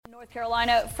North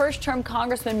Carolina, first-term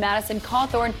Congressman Madison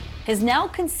Cawthorn has now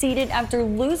conceded after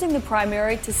losing the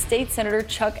primary to State Senator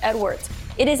Chuck Edwards.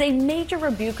 It is a major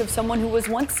rebuke of someone who was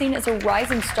once seen as a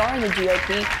rising star in the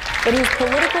GOP, but whose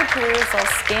political career saw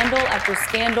scandal after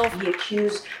scandal. He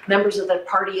accused members of the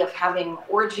party of having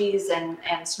orgies and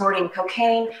snorting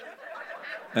cocaine.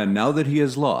 And now that he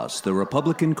has lost, the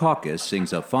Republican caucus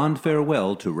sings a fond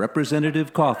farewell to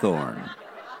Representative Cawthorn.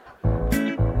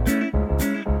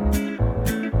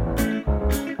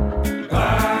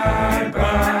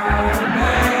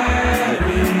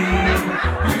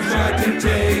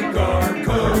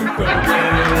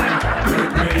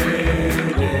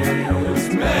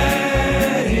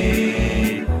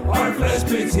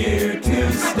 Here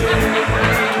to stay.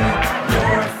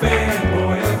 You're a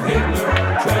fanboy of Hitler.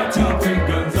 Try to bring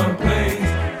guns on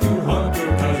planes to hug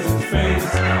your cousin's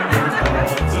face and call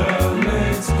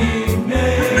Zelensky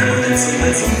names.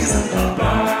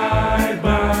 Bye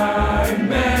bye,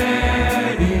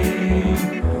 Maddie.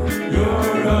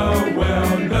 You're a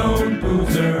well-known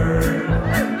loser.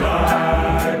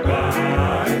 Bye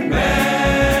bye,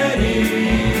 Maddie.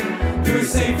 Your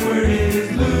safe word is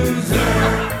loser.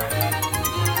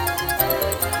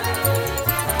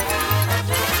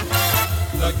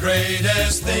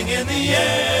 Greatest thing in the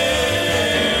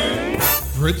air.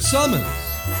 Brit Somers.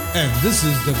 And this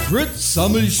is the Brit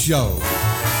Somers Show.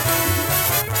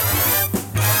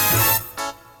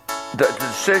 The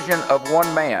decision of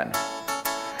one man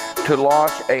to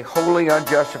launch a wholly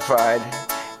unjustified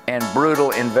and brutal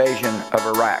invasion of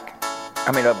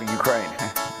Ukraine.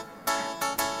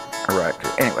 Iraq.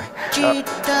 Anyway.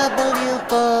 G.W.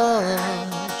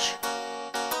 Bush.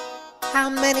 How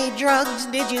many drugs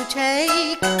did you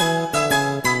take?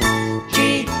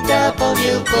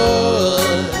 G.W.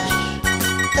 Bush.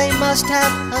 They must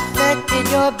have affected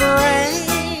your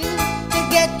brain. To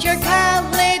get your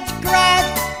college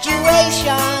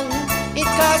graduation, it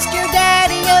cost your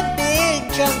daddy a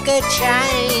big chunk of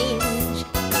change.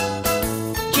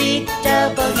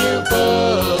 G.W.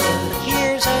 Bush.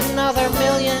 Here's another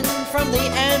million from the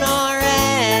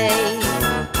NRA.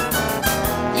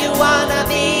 You wanna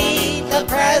be the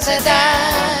president,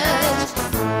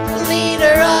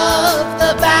 leader of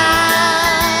the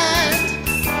band,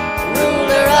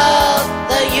 ruler of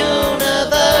the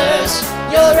universe,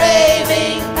 your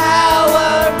raving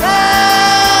power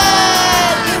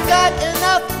man. You've got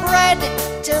enough bread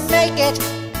to make it.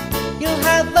 You'll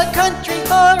have the country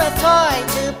for a toy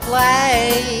to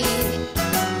play.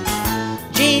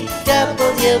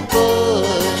 G.W.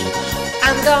 Bush,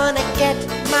 I'm gonna get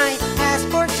my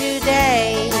passport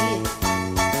today.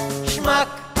 Schmuck,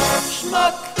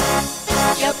 schmuck,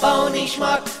 you phony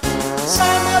schmuck.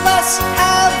 Some of us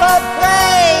have a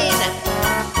brain.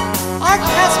 Our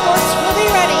passports will be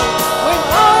ready when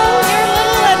all your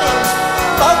little lemmings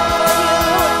vote for you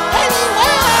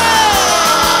anyway.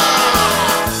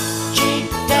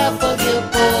 G.W.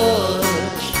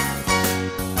 Bush,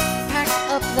 pack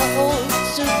up the old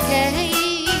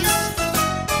suitcase.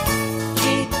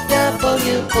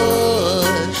 G.W.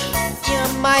 Bush, you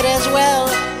might as well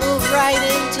move right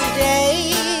in today.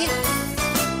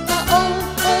 The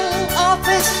Oval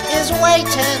Office is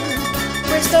waiting.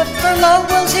 Christopher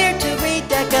Lowell's here to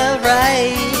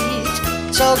redecorate.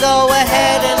 So go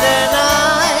ahead and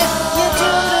deny you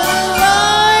to the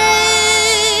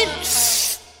right.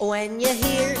 When you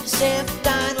hear Sam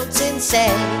Donaldson say,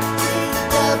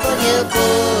 G.W.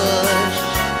 Bush,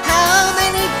 how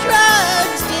many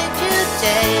drugs did you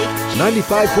take?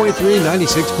 95.3,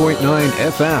 96.9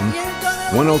 FM,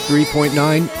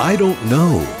 103.9, I don't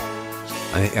know.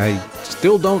 I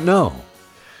still don't know.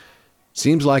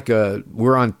 Seems like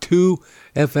we're on 2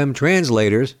 FM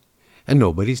translators and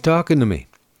nobody's talking to me.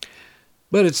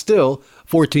 But it's still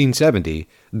 1470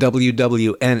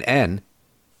 WWNN.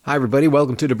 Hi everybody,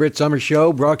 welcome to the Brit Somers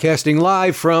Show, broadcasting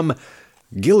live from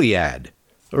Gilead.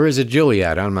 Or is it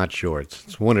Gilead? I'm not sure.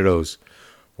 It's one of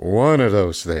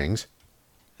those things.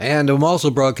 And I'm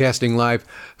also broadcasting live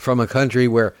from a country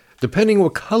where, depending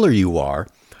what color you are,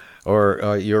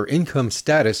 or your income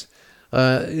status,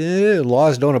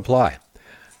 laws don't apply.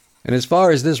 And as far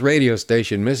as this radio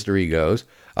station mystery goes,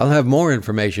 I'll have more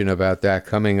information about that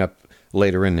coming up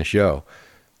later in the show.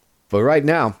 But right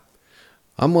now,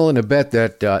 I'm willing to bet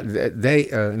that they,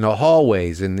 in the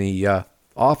hallways, in the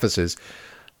offices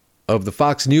of the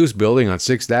Fox News building on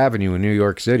 6th Avenue in New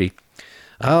York City,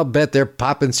 I'll bet they're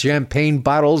popping champagne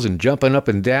bottles and jumping up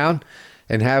and down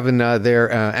and having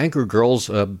their anchor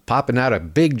girls popping out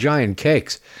of big giant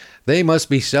cakes. They must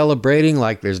be celebrating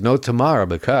like there's no tomorrow,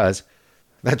 because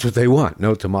that's what they want,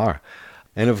 no tomorrow.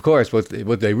 And of course, what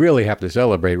they really have to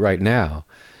celebrate right now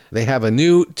They have a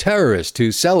new terrorist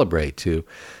to celebrate, to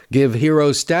give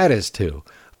hero status to,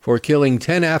 for killing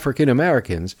 10 African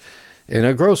Americans in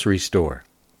a grocery store.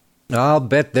 I'll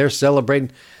bet they're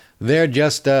celebrating. They're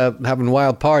just having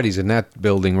wild parties in that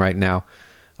building right now.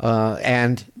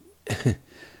 And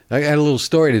I got a little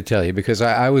story to tell you, because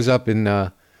I was up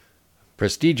in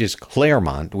prestigious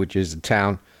Claremont, which is a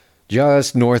town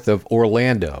just north of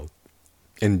Orlando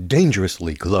and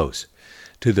dangerously close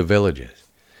to the Villages.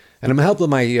 And I'm helping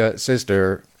my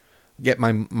sister get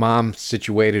my mom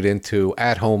situated into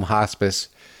at-home hospice.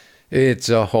 It's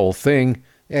a whole thing,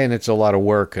 and it's a lot of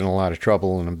work and a lot of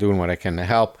trouble, and I'm doing what I can to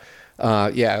help.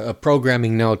 A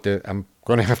programming note that I'm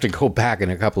going to have to go back in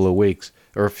a couple of weeks,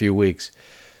 or a few weeks.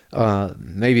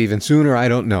 Maybe even sooner, I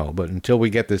don't know. But until we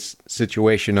get this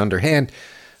situation underhand,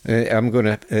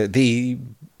 the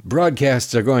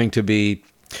broadcasts are going to be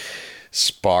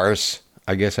sparse,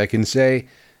 I guess I can say.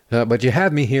 But you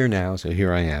have me here now, so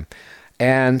here I am.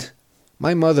 And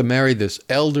my mother married this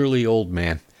elderly old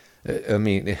man.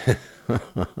 I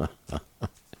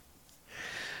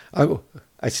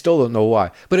still don't know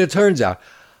why. But it turns out,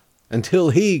 until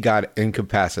he got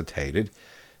incapacitated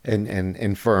and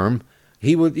infirm,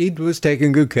 he was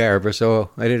taking good care of her, so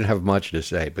I didn't have much to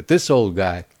say. But this old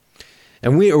guy,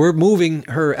 and we're moving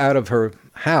her out of her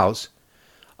house,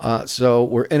 so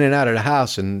we're in and out of the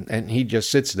house, and he just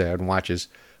sits there and watches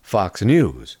Fox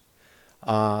News.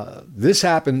 This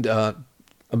happened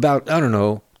about,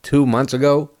 2 months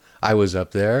ago. I was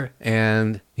up there,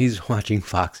 and he's watching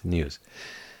Fox News,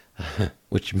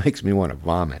 which makes me want to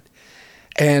vomit.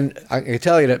 And I can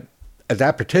tell you that at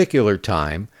that particular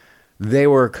time, they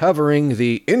were covering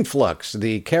the influx,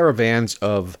 the caravans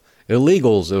of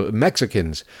illegals,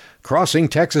 Mexicans, crossing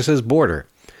Texas's border.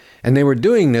 And they were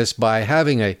doing this by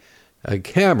having a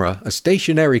camera, a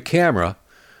stationary camera,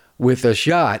 with a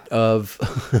shot of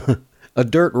a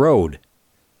dirt road.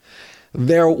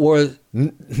 There was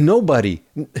nobody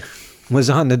was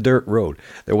on the dirt road.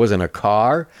 There wasn't a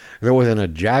car. There wasn't a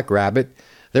jackrabbit.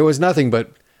 There was nothing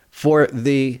but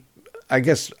I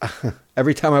guess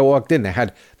every time I walked in, they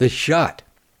had the shot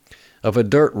of a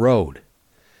dirt road.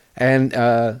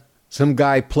 And some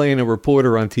guy playing a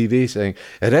reporter on TV saying,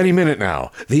 at any minute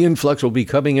now, the influx will be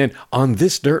coming in on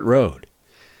this dirt road.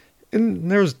 And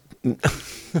there was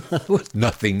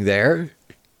nothing there.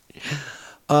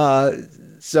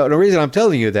 So the reason I'm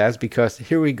telling you that is because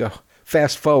here we go.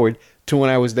 Fast forward to when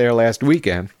I was there last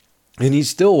weekend, and he's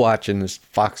still watching this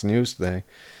Fox News thing.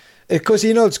 Because,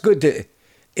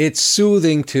 it's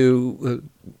soothing to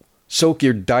soak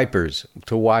your diapers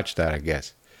to watch that, I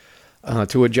guess,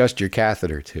 to adjust your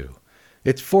catheter to.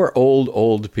 It's for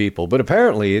old people. But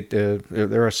apparently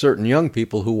there are certain young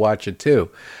people who watch it too,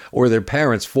 or their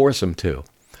parents force them to.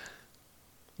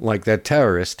 Like that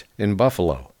terrorist in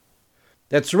Buffalo.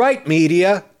 That's right,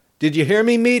 media. Did you hear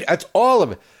me, media? That's all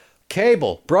of it.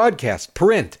 Cable, broadcast,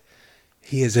 print.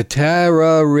 He is a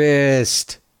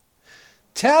terrorist.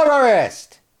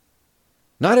 Terrorist!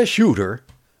 Not a shooter,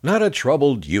 not a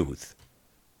troubled youth.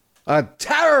 A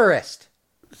terrorist!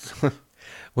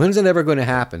 When's it ever going to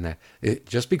happen?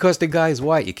 Just because the guy's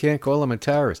white, you can't call him a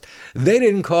terrorist. They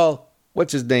didn't call,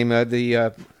 what's his name,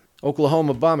 the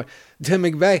Oklahoma bomber, Tim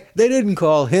McVeigh. They didn't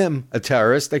call him a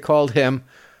terrorist. They called him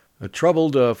a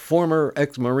troubled former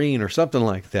ex-Marine or something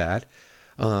like that.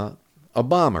 A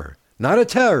bomber, not a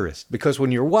terrorist. Because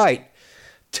when you're white,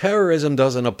 terrorism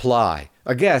doesn't apply.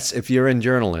 I guess if you're in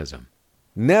journalism.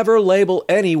 Never label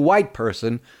any white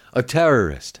person a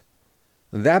terrorist.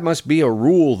 That must be a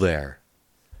rule there.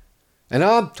 And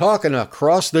I'm talking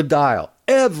across the dial.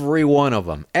 Every one of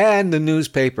them. And the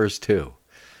newspapers too.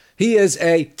 He is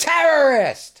a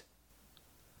terrorist!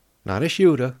 Not a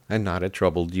shooter and not a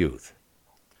troubled youth.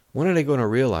 When are they going to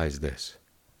realize this?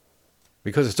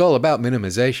 Because it's all about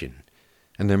minimization.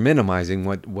 And they're minimizing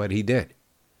what he did.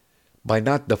 By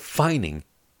not defining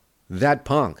that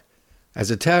punk as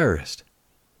a terrorist.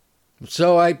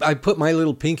 So I put my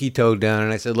little pinky toe down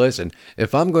and I said, listen,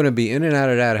 if I'm going to be in and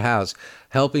out of that house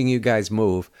helping you guys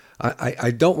move, I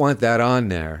don't want that on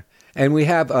there. And we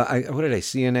have, what are they,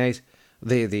 CNAs?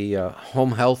 The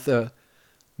home health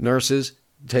nurses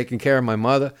taking care of my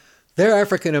mother. They're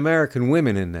African-American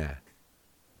women in there.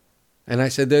 And I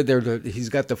said, he's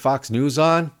got the Fox News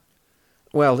on?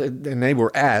 Well, and they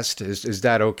were asked, is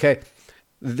that okay?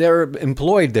 They're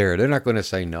employed there. They're not going to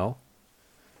say no.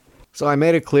 So I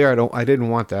made it clear I didn't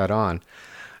want that on.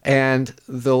 And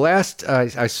the last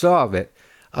I saw of it,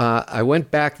 I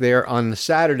went back there on the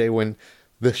Saturday when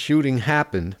the shooting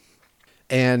happened.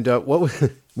 And what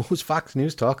was Fox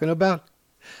News talking about?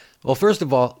 Well, first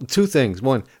of all, two things.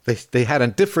 One, they had a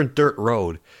different dirt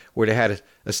road where they had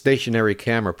a stationary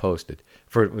camera posted.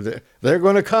 They're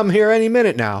going to come here any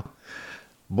minute now.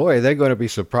 Boy, they're going to be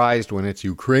surprised when it's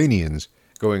Ukrainians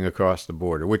going across the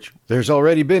border, which there's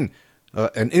already been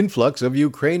an influx of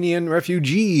Ukrainian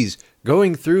refugees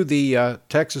going through the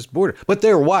Texas border. But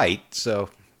they're white, so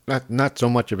not so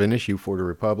much of an issue for the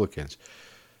Republicans.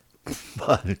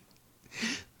 But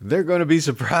they're going to be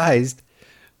surprised,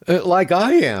 like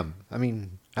I am. I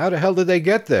mean, how the hell did they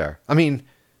get there? I mean,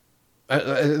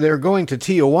 they're going to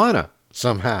Tijuana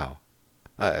somehow.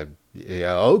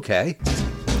 Yeah, okay.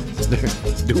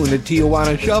 They're doing the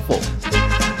Tijuana shuffle.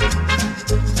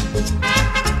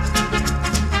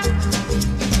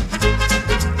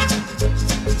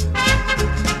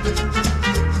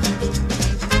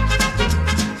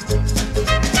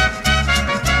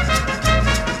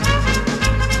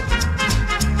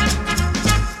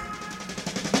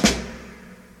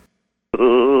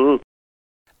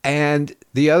 And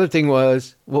the other thing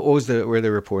was, what was where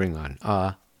they're reporting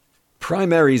on?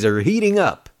 Primaries are heating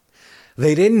up.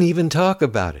 They didn't even talk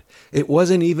about it. It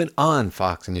wasn't even on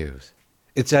Fox News.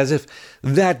 It's as if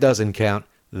that doesn't count.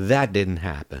 That didn't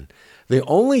happen. The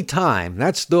only time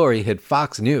that story hit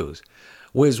Fox News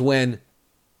was when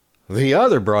the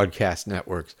other broadcast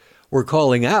networks were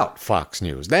calling out Fox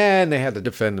News. Then they had to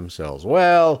defend themselves.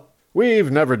 Well,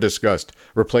 we've never discussed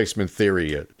replacement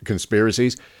theory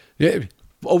conspiracies.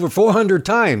 Over 400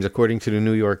 times, according to the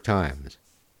New York Times.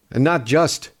 And not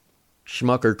just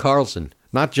Schmucker Carlson.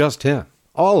 Not just him.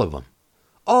 All of them.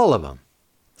 All of them.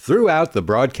 Throughout the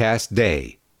broadcast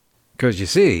day. Because you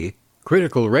see,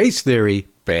 critical race theory,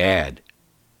 bad.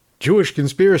 Jewish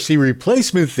conspiracy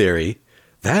replacement theory,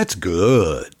 that's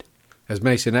good. As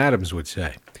Mason Adams would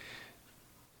say.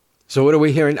 So what are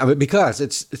we hearing? I mean, because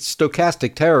it's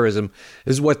stochastic terrorism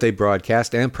is what they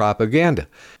broadcast and propaganda.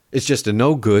 It's just a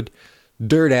no-good,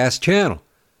 dirt-ass channel.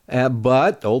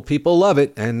 But old people love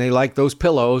it, and they like those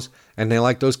pillows, and they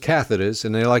like those catheters,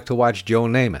 and they like to watch Joe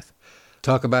Namath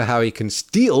talk about how he can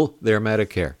steal their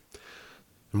Medicare.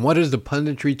 And what is the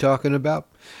punditry talking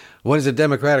about? What is the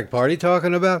Democratic Party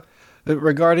talking about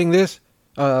regarding this?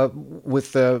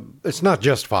 It's not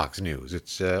just Fox News.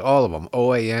 It's all of them.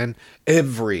 OAN,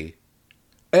 every,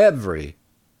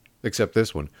 except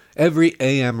this one, every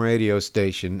AM radio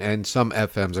station and some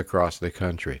FMs across the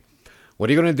country. What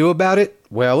are you going to do about it?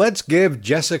 Well, let's give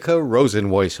Jessica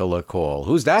Rosenweisel a call.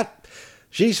 Who's that?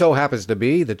 She so happens to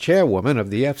be the chairwoman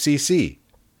of the FCC.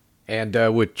 And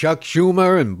with Chuck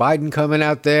Schumer and Biden coming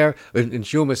out there, and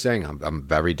Schumer saying, I'm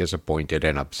very disappointed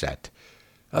and upset.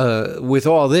 With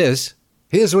all this,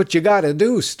 here's what you got to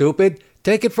do, stupid.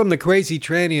 Take it from the crazy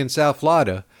tranny in South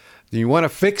Florida. Do you want to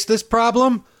fix this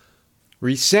problem?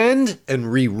 Rescind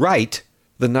and rewrite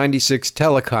the 96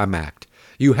 Telecom Act.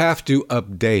 You have to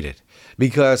update it.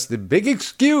 Because the big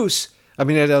excuse, I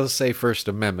mean, they'll say First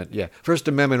Amendment. Yeah, First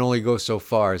Amendment only goes so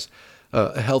far as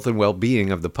health and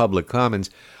well-being of the public commons.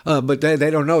 But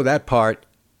they don't know that part.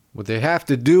 What they have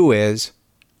to do is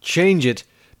change it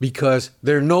because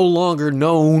they're no longer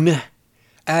known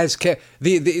as...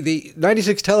 The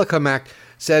 96 Telecom Act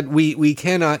said we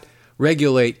cannot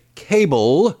regulate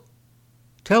cable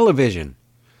television.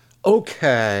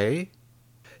 Okay.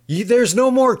 There's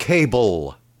no more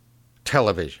cable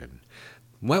television.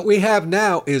 What we have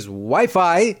now is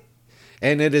Wi-Fi,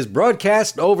 and it is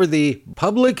broadcast over the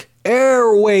public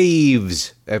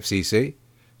airwaves. FCC,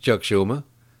 Chuck Schumer,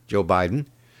 Joe Biden.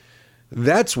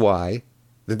 That's why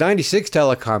the 96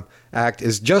 Telecom Act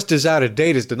is just as out of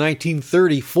date as the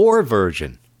 1934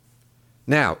 version.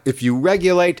 Now, if you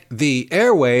regulate the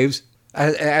airwaves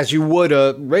as you would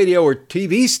a radio or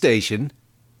TV station,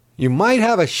 you might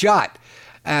have a shot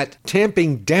at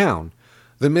tamping down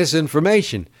the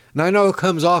misinformation. Now, I know it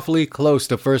comes awfully close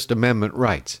to First Amendment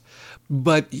rights,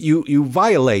 but you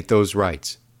violate those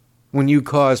rights when you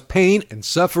cause pain and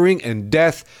suffering and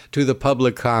death to the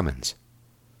public commons.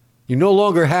 You no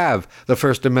longer have the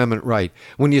First Amendment right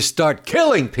when you start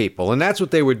killing people, and that's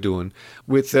what they were doing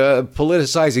with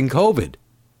politicizing COVID.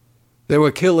 They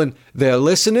were killing their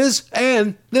listeners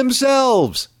and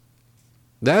themselves.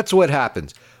 That's what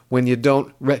happens when you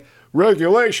don't...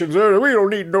 regulations, we don't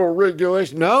need no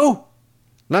regulation. No?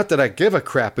 Not that I give a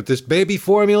crap, but this baby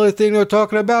formula thing they're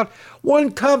talking about,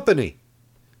 one company,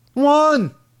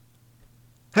 one,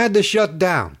 had to shut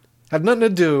down. Had nothing to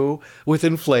do with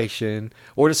inflation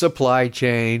or the supply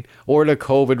chain or the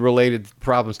COVID-related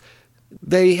problems.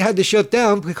 They had to shut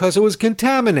down because it was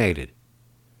contaminated.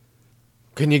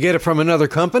 Can you get it from another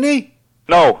company?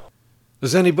 No.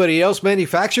 Does anybody else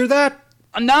manufacture that?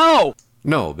 No.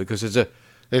 No, because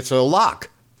it's a lock.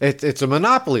 It's a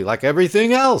monopoly like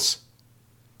everything else.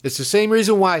 It's the same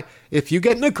reason why if you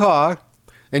get in a car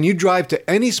and you drive to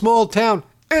any small town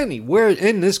anywhere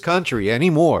in this country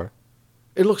anymore,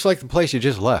 it looks like the place you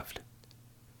just left.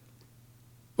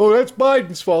 Oh, that's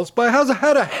Biden's fault. How the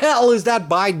hell is that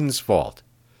Biden's fault?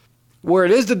 Where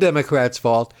it is the Democrats'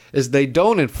 fault is they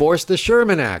don't enforce the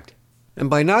Sherman Act. And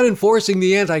by not enforcing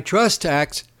the antitrust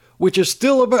acts, which are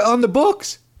still on the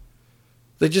books,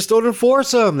 they just don't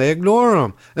enforce them. They ignore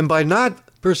them. And by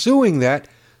not pursuing that,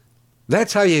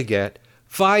 that's how you get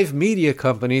 5 media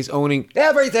companies owning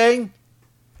everything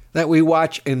that we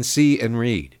watch and see and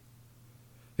read.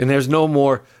 And there's no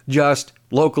more just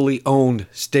locally owned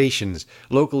stations,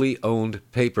 locally owned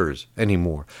papers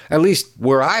anymore. At least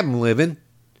where I'm living.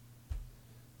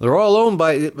 They're all owned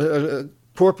by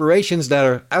corporations that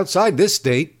are outside this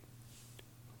state.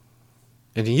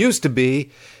 And it used to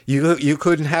be you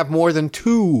couldn't have more than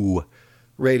 2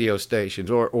 radio stations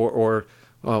or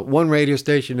 1 radio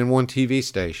station and 1 TV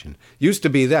station. Used to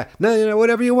be that. No,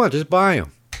 whatever you want, just buy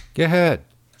them. Go ahead.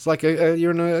 It's like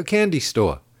you're in a candy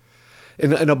store.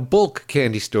 In a bulk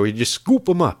candy store, you just scoop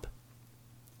them up.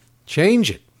 Change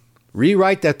it.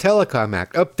 Rewrite that Telecom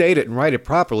Act. Update it and write it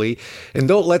properly. And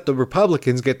don't let the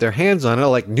Republicans get their hands on it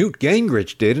like Newt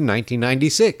Gingrich did in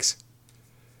 1996.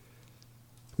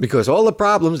 Because all the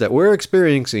problems that we're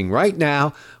experiencing right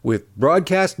now with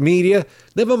broadcast media,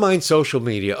 never mind social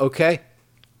media, okay?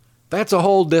 That's a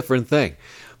whole different thing.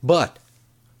 But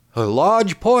a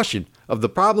large portion of the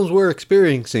problems we're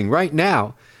experiencing right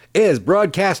now is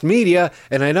broadcast media,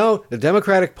 and I know the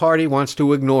Democratic Party wants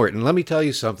to ignore it. And let me tell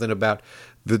you something about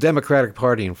the Democratic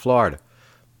Party in Florida.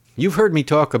 You've heard me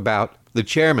talk about the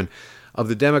chairman of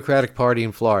the Democratic Party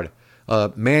in Florida,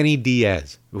 Manny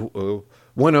Diaz,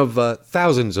 one of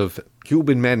thousands of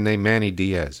Cuban men named Manny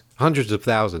Diaz, hundreds of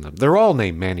thousands of them. They're all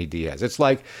named Manny Diaz. It's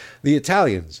like the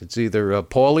Italians. It's either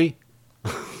Paulie,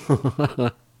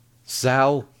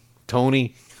 Sal,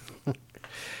 Tony.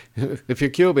 If you're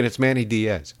Cuban, it's Manny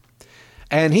Diaz.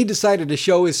 And he decided to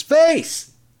show his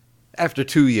face after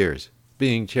 2 years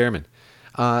being chairman.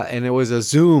 And it was a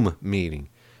Zoom meeting.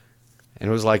 And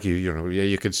it was like,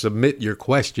 you could submit your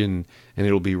question and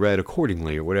it'll be read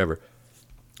accordingly or whatever.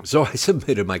 So I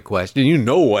submitted my question. You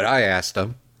know what I asked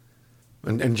him.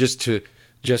 And just to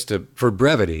for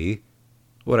brevity,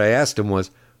 what I asked him was,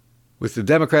 with the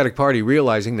Democratic Party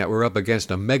realizing that we're up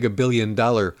against a mega $billion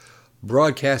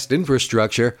broadcast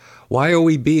infrastructure, why are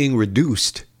we being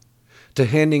reduced to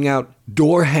handing out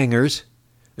door hangers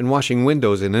and washing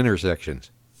windows in intersections?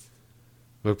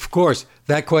 Of course,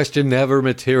 that question never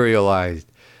materialized.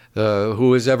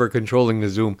 Who is ever controlling the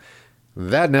Zoom?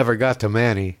 That never got to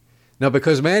Manny. Now,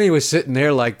 because Manny was sitting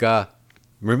there like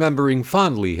remembering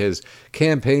fondly his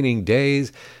campaigning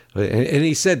days, and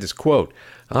he said this quote,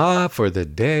 for the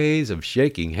days of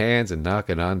shaking hands and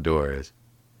knocking on doors.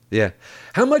 Yeah.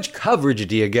 How much coverage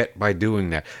do you get by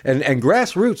doing that? And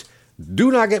grassroots,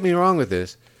 do not get me wrong with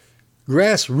this,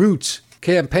 grassroots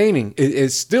campaigning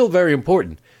is still very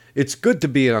important. It's good to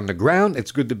be on the ground.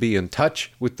 It's good to be in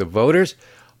touch with the voters.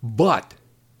 But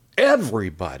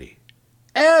everybody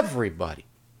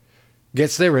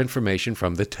gets their information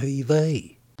from the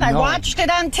TV. I watched it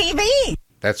on TV.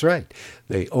 That's right.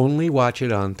 They only watch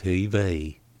it on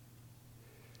TV.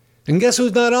 And guess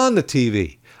who's not on the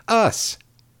TV? Us.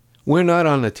 We're not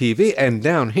on the TV. And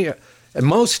down here, in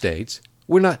most states,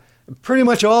 we're not, pretty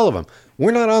much all of them,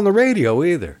 we're not on the radio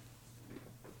either.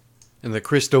 And the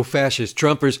Christo-fascist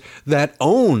Trumpers that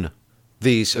own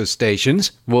these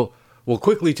stations will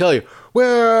quickly tell you,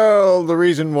 well, the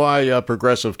reason why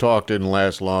Progressive Talk didn't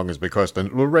last long is because the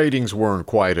ratings weren't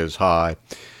quite as high.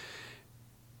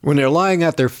 When they're lying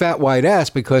at their fat white ass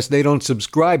because they don't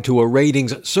subscribe to a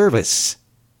ratings service.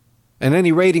 And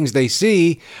any ratings they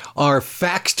see are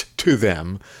faxed to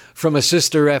them from a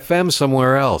sister FM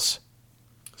somewhere else.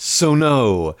 So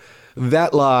no,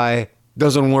 that lie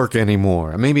doesn't work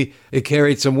anymore. Maybe it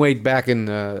carried some weight back in,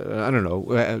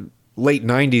 late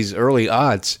 90s, early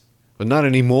aughts, but not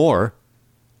anymore.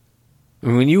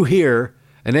 And when you hear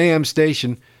an AM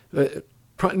station, not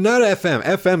FM,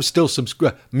 FM still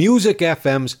subscribe, music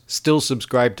FMs still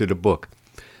subscribe to the book.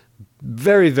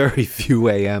 Very, very few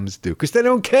AMs do, because they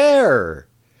don't care.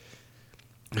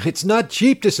 It's not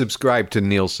cheap to subscribe to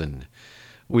Nielsen,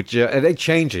 which they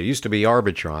changed it. It used to be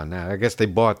Arbitron. Now I guess they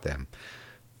bought them.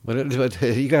 But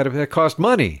it costs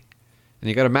money, and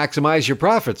you got to maximize your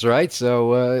profits, right?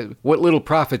 So what little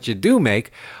profits you do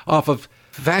make off of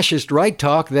fascist right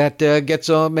talk that gets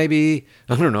maybe,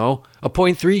 a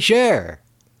 0.3 share.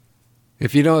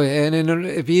 If you don't, and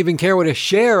if you even care what a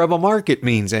share of a market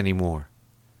means anymore.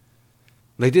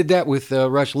 They did that with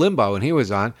Rush Limbaugh when he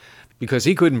was on, because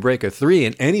he couldn't break a 3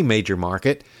 in any major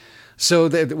market. So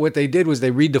what they did was they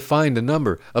redefined a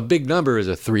number. A big number is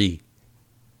a 3.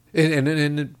 And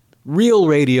in real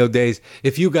radio days,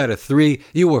 if you got a 3,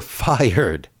 you were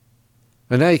fired.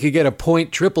 And now you could get a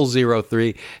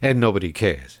 .0003 and nobody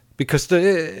cares. Because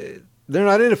they're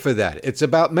not in it for that. It's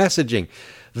about messaging.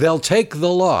 They'll take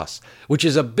the loss, which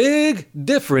is a big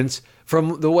difference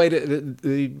from the way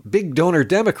the big donor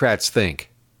Democrats think.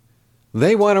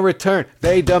 They want a return.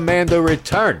 They demand a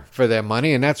return for their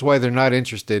money, and that's why they're not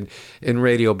interested in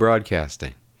radio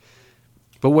broadcasting.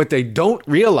 But what they don't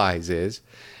realize is,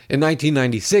 in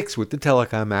 1996 with the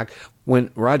Telecom Act, when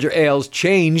Roger Ailes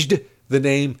changed the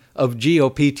name of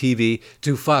GOP TV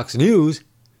to Fox News,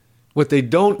 what they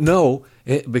don't know,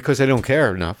 because they don't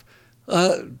care enough,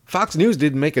 Fox News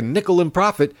didn't make a nickel in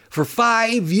profit for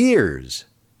 5 years.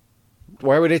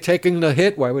 Why were they taking the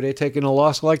hit? Why were they taking a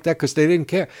loss like that? Because they didn't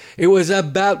care. It was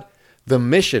about the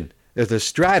mission, the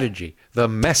strategy, the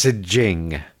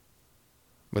messaging.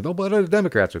 But don't bother the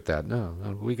Democrats with that. No,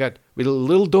 we got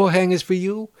little door hangers for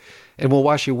you, and we'll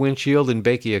wash your windshield and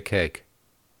bake you a cake.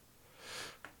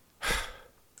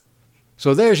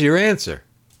 So there's your answer.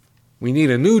 We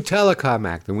need a new Telecom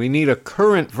Act, and we need a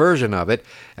current version of it,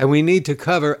 and we need to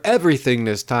cover everything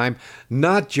this time,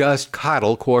 not just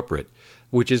coddle corporate,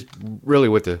 which is really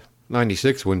what the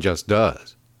 96 one just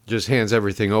does. Just hands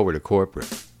everything over to corporate.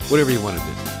 Whatever you want to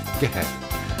do. Go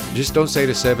ahead. Just don't say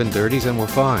the 730s and we're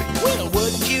fine. Well,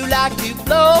 wouldn't you like to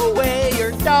blow away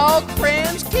your dog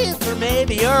friends, kids, or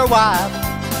maybe your wife?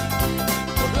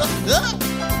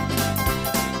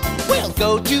 Well,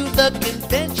 go to the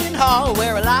convention hall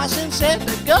where a license and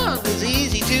a gun is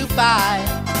easy to buy.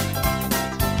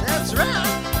 That's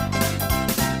right.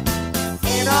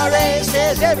 NRA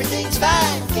says everything's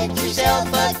fine. Get yourself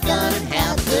a gun and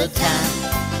have a good time.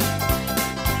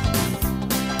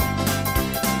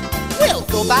 Well,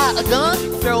 go buy a gun,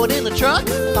 throw it in the trunk,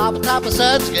 pop a top of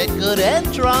suds, get good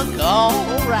and drunk. All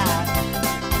right.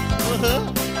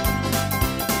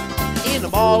 In a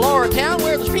mall or a town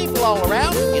where there's people all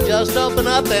around, you just open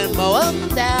up and mow them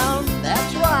down.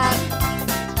 That's right.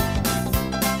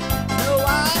 Know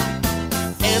why?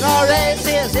 NRA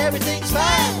says everything's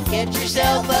fine. Get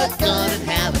yourself a gun and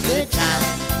have a good time.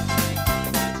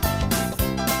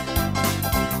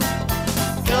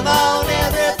 Come on,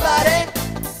 everybody,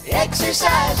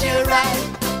 exercise your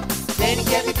right. Then you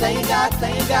can't be playing God,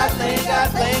 playing God, playing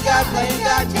God, playing God, playing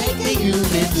God. Take the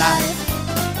human life.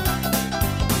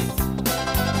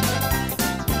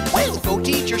 Well, go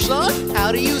teach your son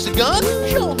how to use a gun.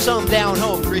 Show him some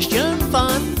down-home Christian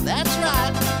fun. That's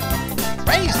right.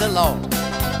 Praise the Lord.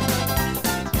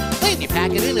 Then you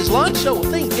pack it in his lunch so if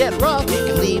things get rough, you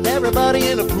can leave everybody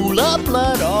in a pool of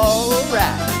blood. All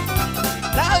right.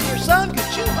 Now your son can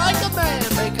shoot like a man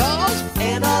because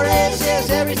NRA says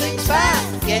everything's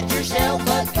fine. Get yourself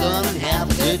a gun and have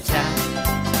a good time.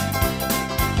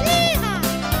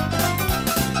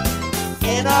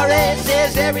 NRA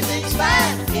says everything's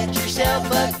fine. Get yourself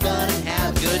a gun and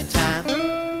have a good time.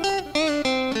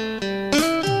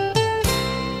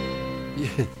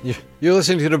 You're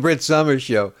listening to the Brit Somers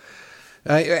Show.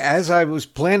 As I was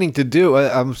planning to do,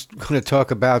 I was going to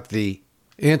talk about the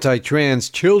anti-trans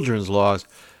children's laws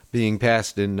being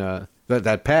passed in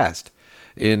that passed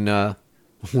in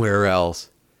where else?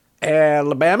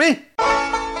 Alabama,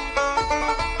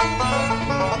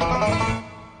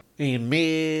 in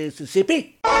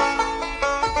Mississippi,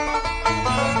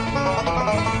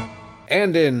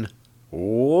 and in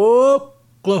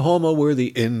Oklahoma, where the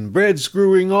inbred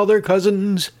screwing all their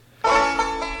cousins.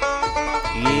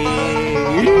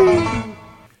 Yeah.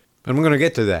 I'm going to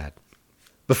get to that.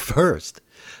 But first,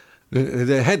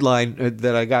 the headline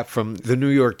that I got from the New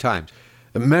York Times.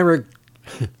 Merrick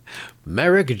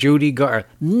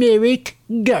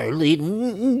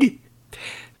Garland.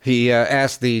 He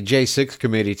asked the J6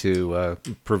 committee to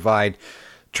provide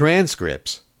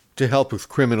transcripts to help with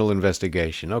criminal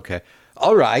investigation. Okay.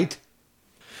 All right.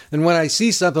 And when I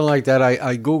see something like that,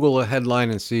 I Google a headline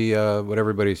and see what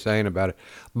everybody's saying about it.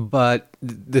 But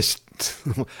this,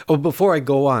 before I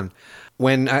go on,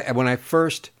 when I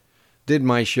first did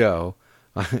my show,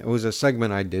 it was a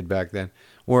segment I did back then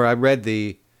where I read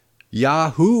the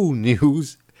Yahoo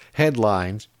News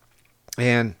headlines,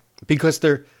 and because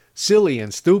they're silly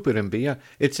and stupid and beyond,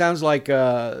 it sounds like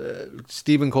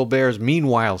Stephen Colbert's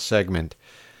Meanwhile segment.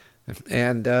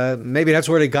 And maybe that's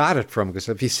where they got it from, because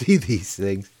if you see these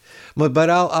things. But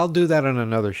I'll do that on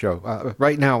another show.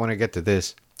 Right now, when I get to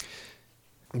this.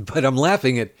 But I'm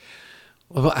laughing at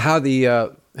how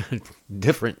the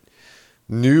different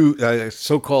new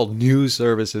so-called news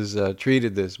services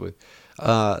treated this with.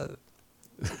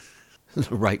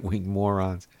 Right-wing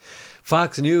morons.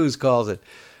 Fox News calls it.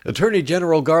 Attorney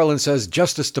General Garland says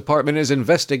Justice Department is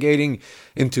investigating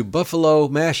into Buffalo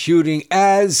mass shooting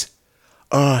as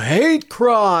a hate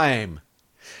crime.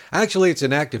 Actually, it's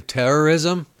an act of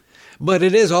terrorism, but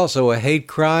it is also a hate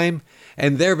crime,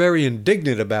 and they're very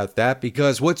indignant about that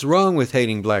because what's wrong with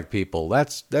hating black people?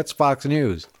 That's Fox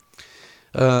News.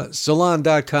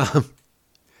 Salon.com.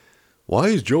 Why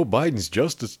is Joe Biden's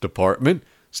Justice Department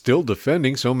still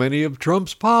defending so many of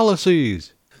Trump's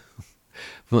policies?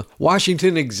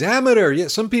 Washington Examiner. Yeah,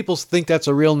 some people think that's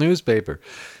a real newspaper.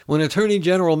 When Attorney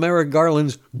General Merrick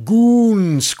Garland's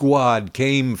goon squad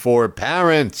came for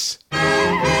parents.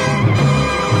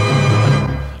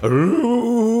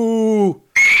 Ooh.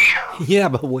 Yeah,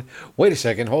 but wait a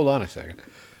second. Hold on a second.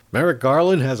 Merrick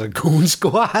Garland has a goon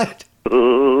squad?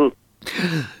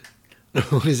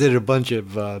 Is it a bunch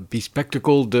of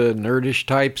bespectacled nerdish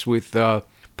types with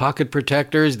pocket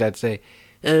protectors that say,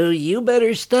 "Oh, you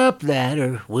better stop that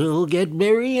or we'll get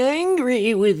very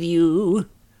angry with you"?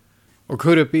 Or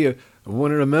could it be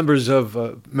one of the members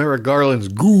of Merrick Garland's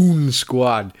goon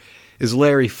squad is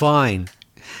Larry Fine?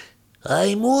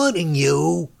 I'm warning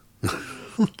you.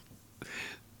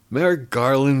 Merrick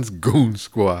Garland's goon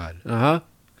squad. Uh-huh.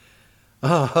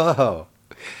 Oh,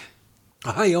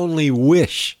 I only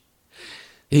wish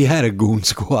he had a goon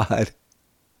squad.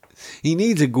 He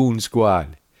needs a goon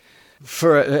squad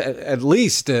for at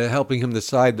least helping him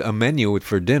decide a menu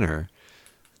for dinner.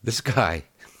 This guy,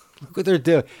 look what they're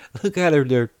doing. Look how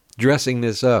they're dressing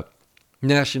this up.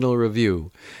 National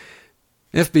Review.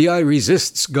 FBI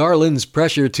resists Garland's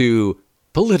pressure to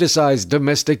politicize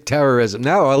domestic terrorism.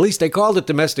 Now, at least they called it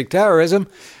domestic terrorism.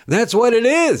 That's what it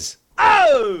is.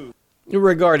 Oh!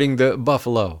 Regarding the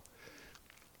Buffalo.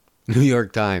 New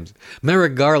York Times.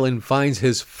 Merrick Garland finds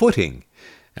his footing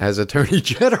as Attorney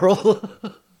General.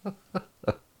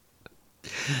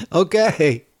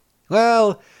 Okay.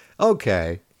 Well,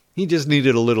 okay. He just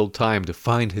needed a little time to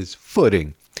find his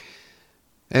footing.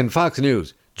 And Fox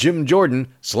News. Jim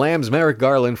Jordan slams Merrick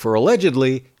Garland for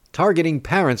allegedly targeting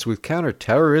parents with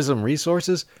counterterrorism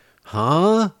resources.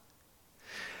 Huh?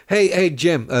 Hey,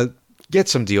 Jim, get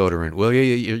some deodorant, will you?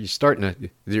 You're starting to...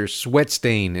 Your sweat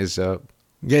stain is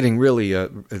getting really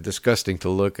disgusting to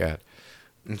look at.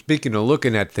 And speaking of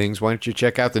looking at things, why don't you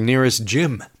check out the nearest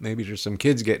gym? Maybe there's some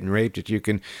kids getting raped that you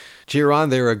can cheer on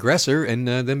their aggressor and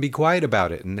then be quiet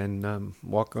about it and then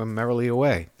walk merrily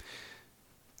away.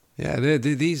 Yeah,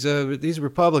 these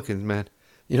Republicans, man.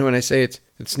 You know when I say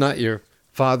it's not your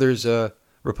father's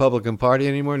Republican Party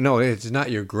anymore? No, it's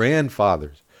not your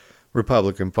grandfather's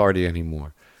Republican Party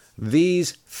anymore.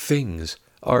 These things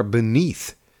are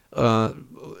beneath.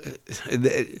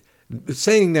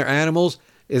 Saying they're animals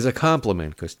is a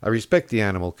compliment because I respect the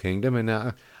animal kingdom, and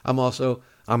I'm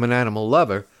an animal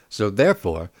lover. So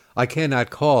therefore, I cannot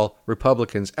call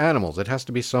Republicans animals. It has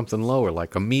to be something lower,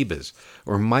 like amoebas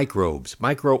or microbes,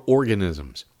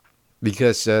 microorganisms,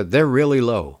 because they're really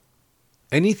low.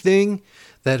 Anything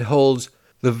that holds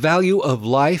the value of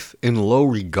life in low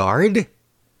regard,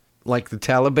 like the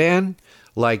Taliban,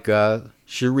 like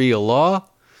Sharia law,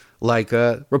 like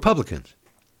Republicans.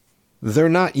 They're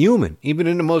not human. Even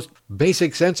in the most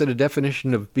basic sense of the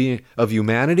definition of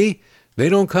humanity, they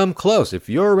don't come close. If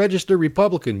you're a registered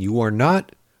Republican, you are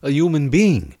not a human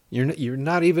being. You don't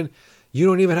even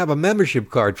have a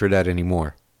membership card for that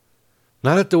anymore.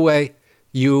 Not at the way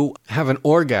you have an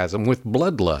orgasm with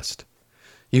bloodlust.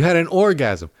 You had an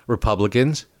orgasm,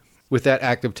 Republicans, with that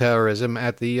act of terrorism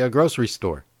at the grocery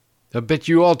store. I bet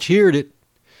you all cheered it,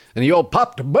 and you all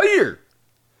popped a beer.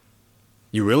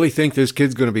 You really think this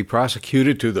kid's going to be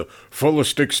prosecuted to the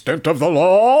fullest extent of the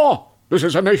law? This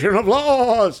is a nation of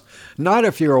laws. Not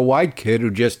if you're a white kid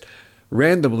who just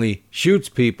randomly shoots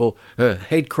people.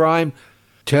 Hate crime,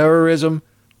 terrorism,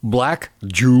 black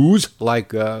Jews,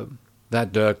 like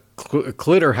that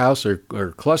Clitter House or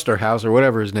Cluster House or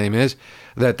whatever his name is,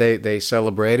 that they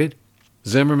celebrated.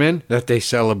 Zimmerman, that they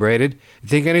celebrated. You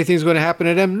think anything's going to happen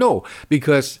to them? No,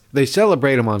 because they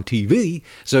celebrate them on TV,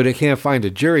 so they can't find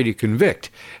a jury to convict.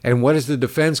 And what is the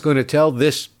defense going to tell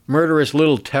this murderous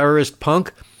little terrorist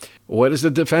punk? What is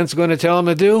the defense going to tell him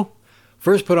to do?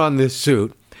 First put on this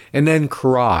suit, and then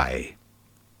cry.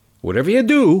 Whatever you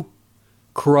do,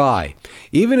 cry.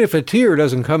 Even if a tear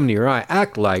doesn't come to your eye,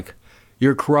 act like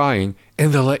you're crying,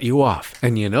 and they'll let you off.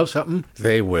 And you know something?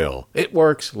 They will. It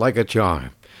works like a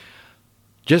charm.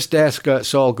 Just ask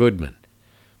Saul Goodman.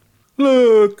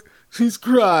 Look, he's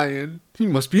crying. He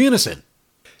must be innocent.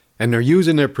 And they're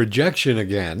using their projection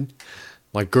again.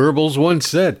 Like Goebbels once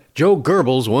said, Joe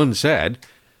Goebbels once said,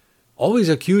 Always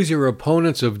accuse your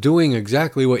opponents of doing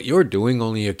exactly what you're doing,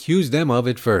 only accuse them of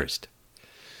it first.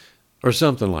 Or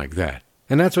something like that.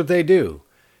 And that's what they do.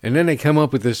 And then they come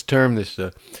up with this term, this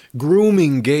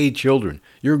grooming gay children.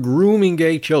 You're grooming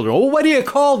gay children. Oh, what do you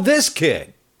call this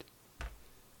kid?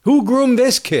 Who groomed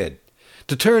this kid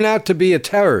to turn out to be a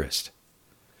terrorist?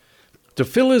 To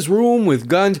fill his room with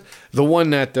guns? The one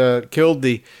that killed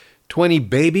the 20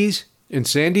 babies in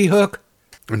Sandy Hook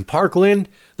and Parkland?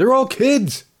 They're all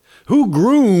kids. Who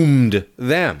groomed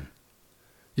them?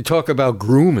 You talk about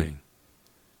grooming.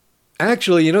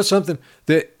 Actually, you know something?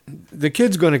 The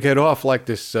kid's going to get off like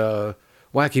this wacky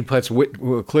putz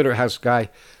Clitterhouse guy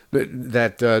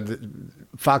that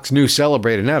Fox News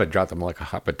celebrated. Now to drop him like a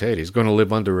hot potato. He's going to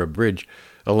live under a bridge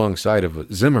alongside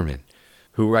of Zimmerman,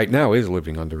 who right now is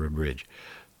living under a bridge.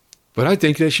 But I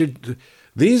think they should...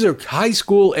 These are high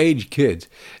school age kids,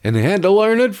 and they had to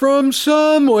learn it from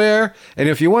somewhere. And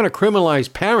if you want to criminalize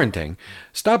parenting,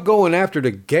 stop going after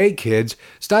the gay kids,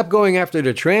 stop going after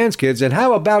the trans kids, and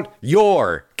how about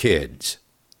your kids?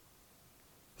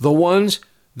 The ones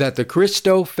that the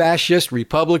Christo-fascist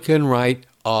Republican right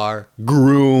are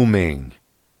grooming.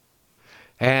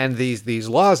 And these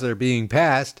laws that are being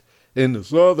passed in the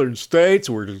southern states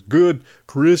where there's good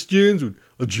Christians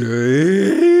with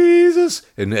Jesus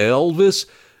and Elvis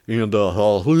and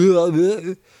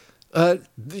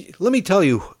let me tell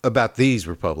you about these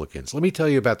Republicans. Let me tell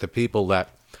you about the people that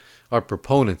are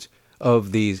proponents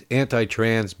of these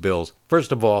anti-trans bills.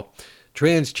 First of all,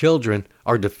 trans children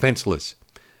are defenseless,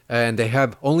 and they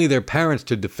have only their parents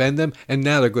to defend them, and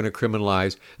now they're going to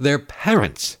criminalize their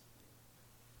parents,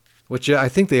 which I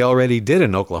think they already did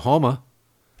in Oklahoma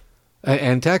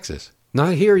and Texas.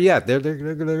 Not here yet. They're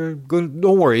going.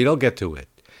 Don't worry, they'll get to it.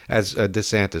 As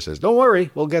DeSantis says, don't worry,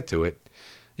 we'll get to it.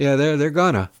 Yeah, they're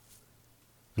gonna.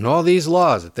 And all these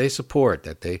laws that they support,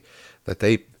 that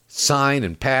they sign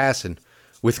and pass, and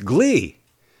with glee,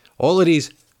 all of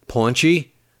these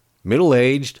paunchy,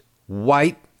 middle-aged,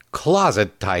 white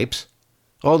closet types,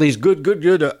 all these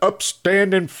good,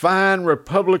 upstanding, fine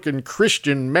Republican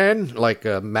Christian men like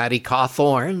Matty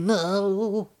Cawthorn.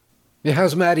 No. Yeah,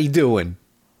 how's Matty doing?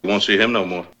 You won't see him no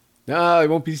more. No, I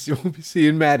won't be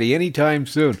seeing Matty anytime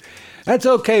soon. That's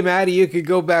okay, Matty. You could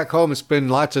go back home and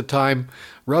spend lots of time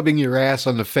rubbing your ass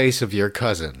on the face of your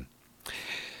cousin.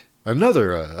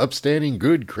 Another upstanding,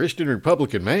 good Christian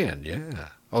Republican man, yeah.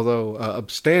 Although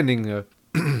upstanding,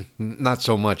 not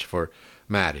so much for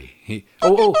Matty.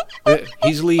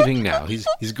 He's leaving now.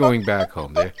 He's going back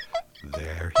home.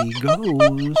 There he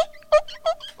goes.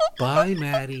 Bye,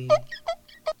 Matty.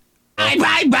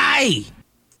 Bye.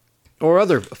 Or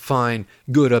other fine,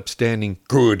 good, upstanding,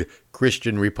 good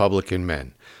Christian Republican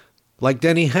men. Like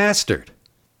Denny Hastert.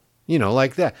 You know,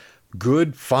 like that.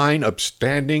 Good, fine,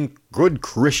 upstanding, good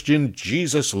Christian,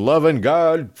 Jesus-loving,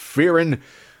 God-fearing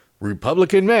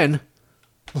Republican men.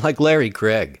 Like Larry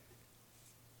Craig.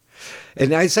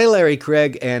 And I say Larry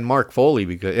Craig and Mark Foley,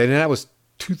 and that was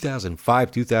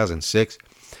 2005, 2006.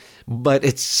 But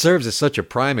it serves as such a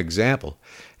prime example.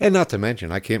 And not to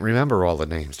mention, I can't remember all the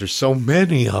names. There's so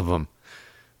many of them.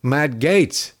 Matt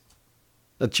Gaetz,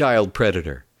 a child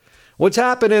predator. What's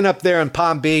happening up there in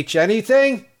Palm Beach?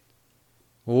 Anything?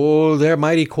 Oh, they're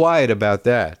mighty quiet about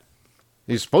that.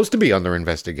 He's supposed to be under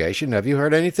investigation. Have you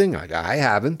heard anything? I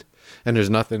haven't. And there's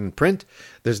nothing in print.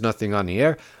 There's nothing on the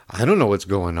air. I don't know what's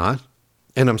going on.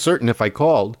 And I'm certain if I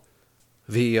called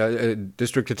the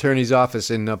district attorney's office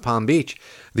in Palm Beach,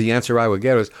 the answer I would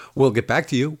get was, we'll get back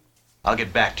to you. I'll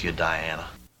get back to you, Diana.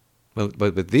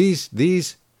 But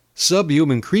these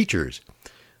subhuman creatures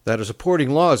that are supporting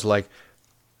laws like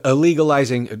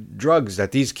legalizing drugs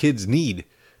that these kids need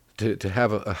to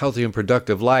have a healthy and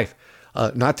productive life,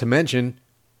 not to mention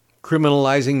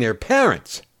criminalizing their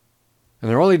parents. And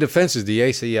their only defense is the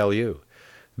ACLU.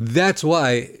 That's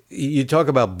why you talk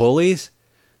about bullies.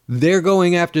 They're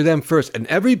going after them first. And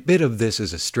every bit of this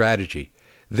is a strategy.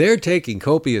 They're taking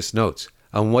copious notes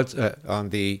on what's on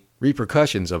the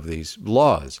repercussions of these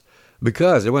laws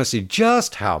because they want to see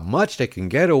just how much they can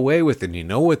get away with. And you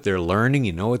know what they're learning,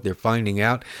 you know what they're finding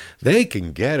out. They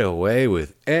can get away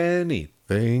with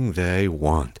anything they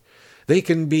want. They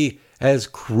can be as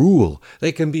cruel,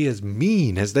 they can be as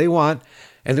mean as they want,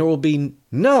 and there will be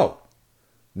no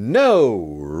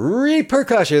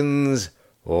repercussions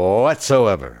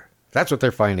whatsoever. That's what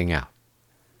they're finding out.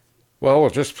 Well,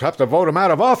 we'll just have to vote him out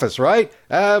of office, right?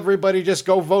 Everybody just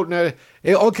go vote.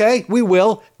 Okay, we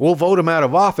will. We'll vote him out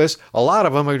of office. A lot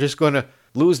of them are just going to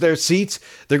lose their seats.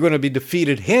 They're going to be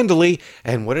defeated handily.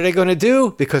 And what are they going to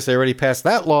do? Because they already passed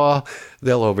that law,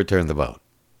 they'll overturn the vote.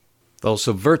 They'll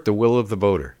subvert the will of the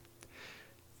voter.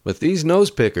 But these nose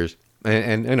pickers,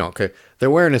 And you know, okay, they're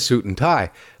wearing a suit and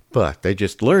tie, but they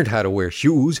just learned how to wear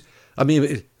shoes. I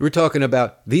mean, we're talking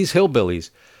about these hillbillies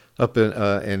up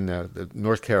in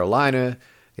North Carolina,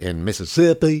 in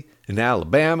Mississippi, in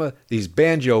Alabama, these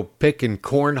banjo-picking,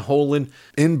 corn-holing,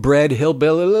 inbred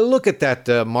hillbilly. Look at that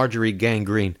Marjorie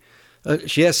Gangrene.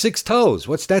 She has 6 toes.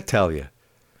 What's that tell you?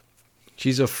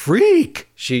 She's a freak.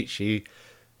 She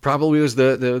probably was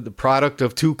the product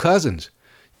of 2 cousins.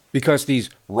 Because these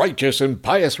righteous and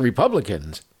pious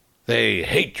Republicans, they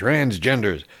hate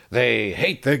transgenders. They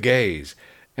hate the gays.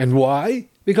 And why?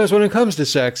 Because when it comes to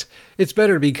sex, it's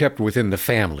better to be kept within the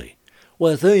family.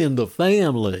 Within the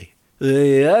family.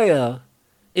 Yeah.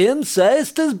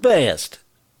 Incest is best.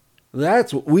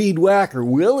 That's what Weed Whacker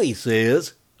Willie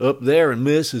says up there in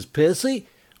Mississippi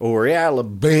or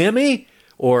Alabama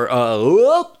or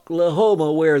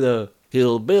Oklahoma where the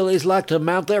hillbillies like to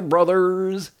mount their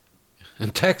brothers.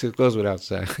 And Texas goes without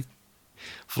saying.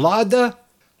 Florida,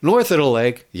 north of the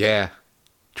lake, yeah.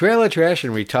 Trailer trash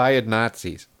and retired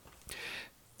Nazis.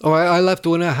 Oh, I left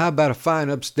one out. How about a fine,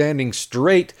 upstanding,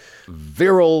 straight,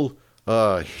 virile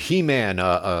He-Man,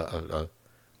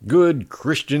 good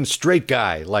Christian straight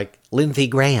guy like Lindsey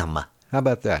Graham. How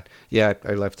about that? Yeah,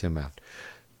 I left him out.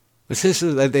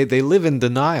 They live in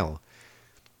denial.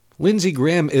 Lindsey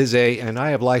Graham is and I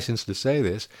have license to say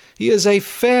this, he is a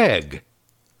fag.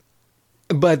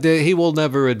 But he will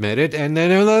never admit it, and then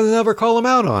they'll never call him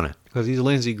out on it, because he's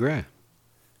Lindsey Graham.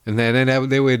 And then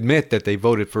they would admit that they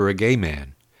voted for a gay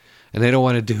man. And they don't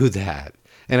want to do that.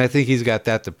 And I think he's got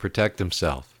that to protect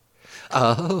himself.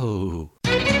 Oh.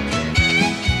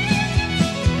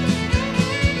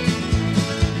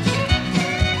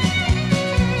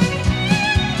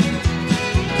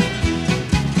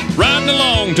 Riding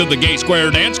along to the gay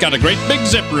square dance, got a great big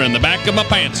zipper in the back of my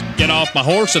pants. Get off my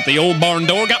horse at the old barn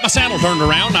door, got my saddle turned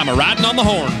around, I'm a-riding on the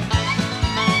horn.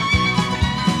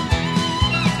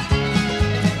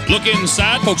 Look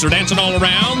inside, folks are dancing all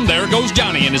around. There goes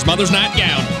Johnny in his mother's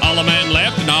nightgown. All a man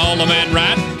left and all a man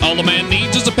right. All a man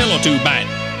needs is a pillow to bite.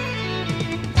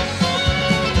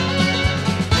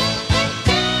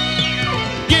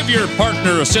 Give your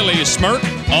partner a silly smirk.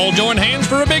 All join hands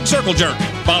for a big circle jerk.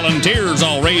 Volunteers,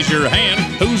 all raise your hand.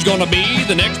 Who's gonna be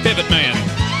the next pivot man?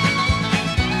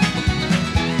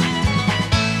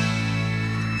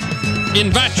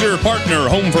 Invite your partner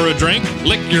home for a drink.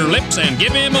 Lick your lips and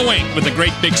give him a wink with a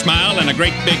great big smile and a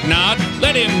great big nod.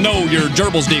 Let him know your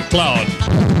gerbils declawed.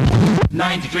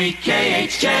 93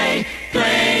 KHJ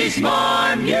plays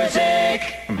more music.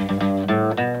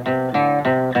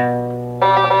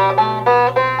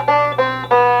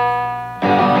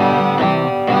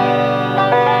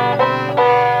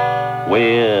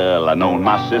 Well, I've known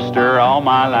my sister all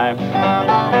my life.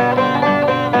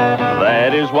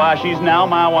 That is why she's now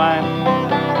my wife.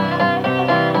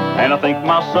 And I think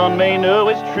my son may know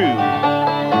it's true.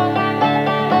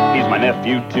 He's my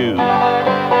nephew too.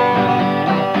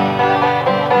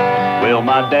 Well,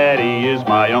 my daddy is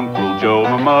my Uncle Joe.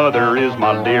 My mother is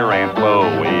my dear Aunt Flo.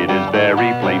 It is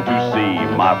very plain to see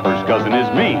my first cousin is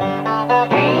me.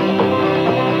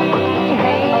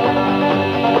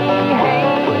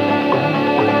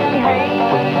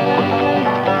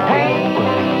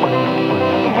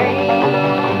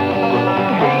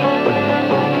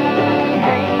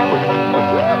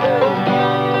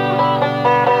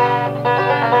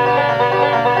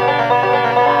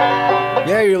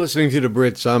 You're listening to the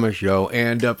Brit Somers Show,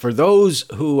 and for those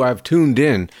who have tuned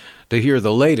in to hear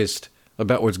the latest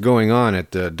about what's going on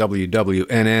at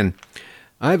WWNN,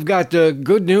 I've got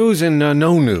good news and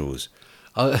no news.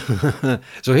 So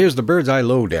here's the bird's eye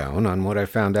lowdown on what I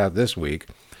found out this week.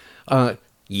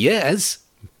 Yes,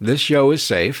 this show is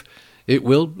safe. It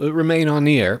will remain on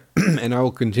the air, and I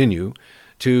will continue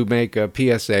to make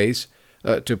PSAs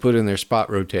to put in their spot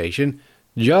rotation,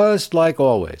 just like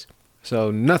always.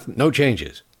 So no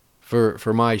changes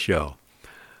for my show.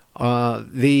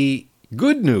 The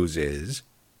good news is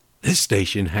this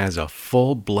station has a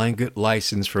full blanket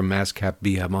license from ASCAP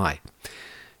BMI.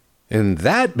 And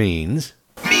that means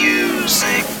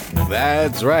music.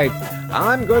 That's right.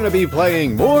 I'm going to be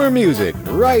playing more music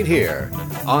right here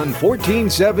on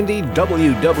 1470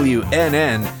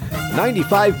 WWNN,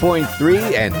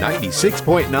 95.3 and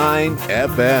 96.9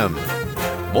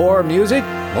 FM. More music,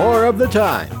 more of the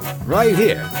time. Right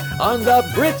here on the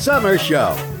Brit Somers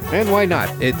Show. And why not?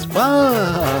 It's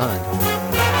fun.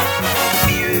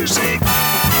 Music.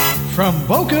 From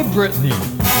Boca Brittany.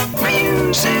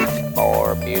 Music.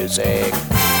 More music.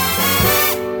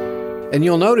 And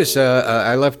you'll notice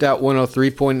I left out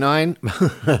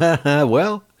 103.9.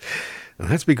 Well,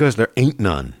 that's because there ain't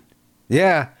none.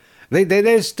 Yeah, They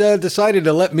just decided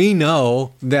to let me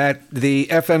know that the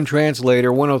FM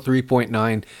translator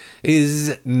 103.9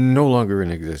 is no longer in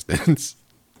existence.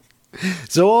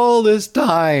 So all this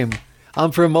time,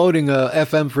 I'm promoting a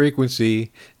FM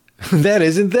frequency that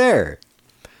isn't there.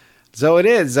 So it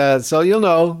is. So you'll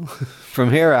know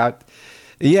from here out.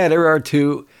 Yeah, there are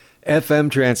two FM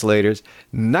translators,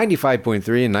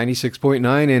 95.3 and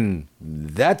 96.9, and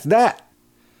that's that.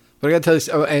 But I got to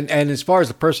tell you, and as far as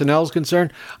the personnel is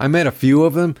concerned, I met a few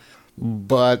of them,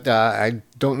 but I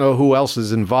don't know who else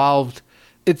is involved.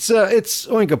 It's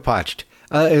oinkapotched.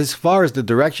 As far as the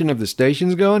direction of the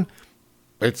station's going,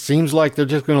 it seems like they're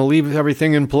just going to leave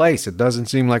everything in place. It doesn't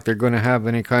seem like they're going to have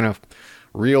any kind of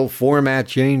real format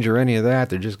change or any of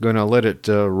that. They're just going to let it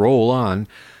roll on.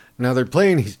 Now they're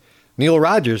playing these Neil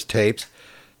Rogers tapes,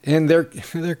 and they're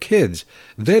kids.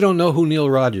 They don't know who Neil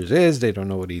Rogers is. They don't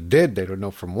know what he did. They don't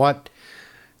know from what.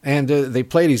 And they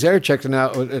play these air checks. And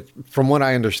now, from what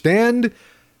I understand,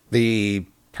 the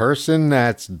person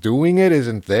that's doing it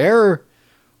isn't there,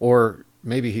 or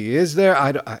maybe he is there.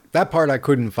 That part I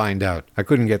couldn't find out. I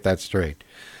couldn't get that straight.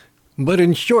 But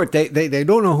in short, they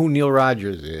don't know who Neil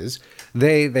Rogers is.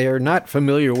 They are not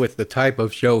familiar with the type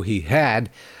of show he had.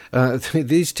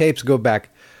 These tapes go back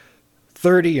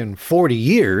 30 and 40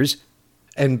 years.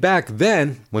 And back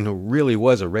then, when there really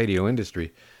was a radio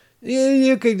industry,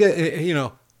 you could,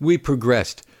 we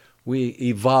progressed. We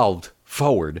evolved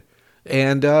forward.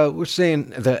 And we're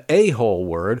saying the a-hole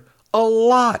word a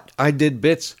lot. I did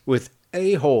bits with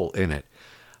a-hole in it.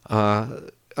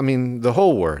 The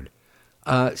whole word.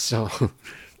 So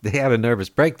they had a nervous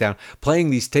breakdown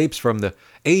playing these tapes from the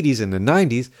 80s and the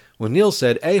 90s when Neil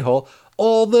said a-hole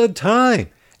all the time.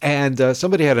 And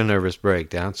somebody had a nervous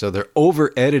breakdown, so they're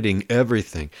over-editing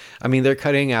everything. I mean, they're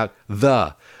cutting out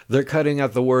they're cutting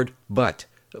out the word but.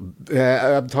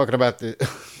 I'm talking about the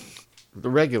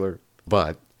regular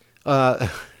but.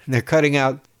 They're cutting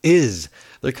out is.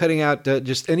 They're cutting out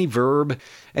just any verb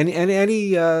and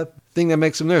any thing that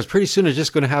makes them nervous. Pretty soon it's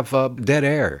just going to have dead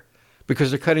air because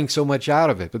they're cutting so much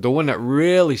out of it. But the one that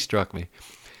really struck me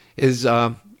is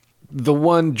the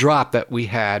one drop that we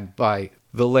had by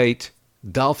the late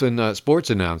Dolphin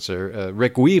sports announcer,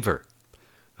 Rick Weaver,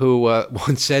 who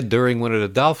once said during one of the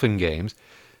Dolphin games,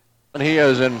 and he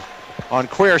is on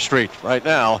Queer Street right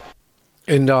now.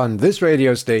 And on this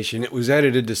radio station, it was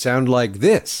edited to sound like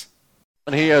this.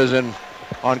 And he is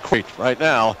on Queer Street right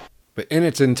now. But in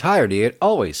its entirety, it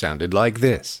always sounded like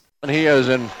this. And he is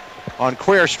on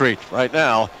Queer Street right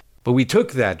now. But we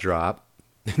took that drop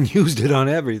and used it on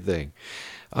everything.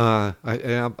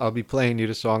 I'll be playing you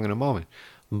the song in a moment.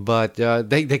 But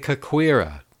they cut queer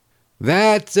out.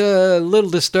 That's a little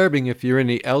disturbing if you're in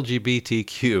the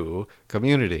LGBTQ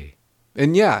community.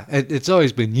 And yeah, it's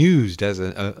always been used as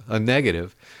a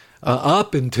negative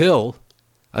up until,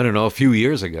 I don't know, a few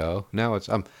years ago. Now it's,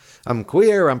 I'm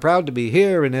queer, I'm proud to be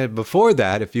here. And then before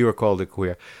that, if you were called a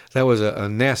queer, that was a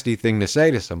nasty thing to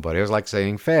say to somebody. It was like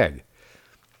saying fag.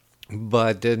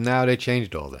 But now they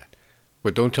changed all that.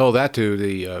 But don't tell that to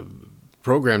the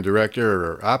program director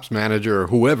or ops manager or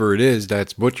whoever it is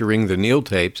that's butchering the Neil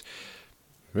tapes.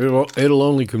 It'll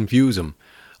only confuse them.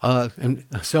 And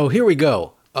so here we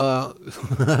go.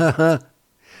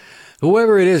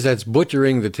 Whoever it is that's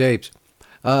butchering the tapes,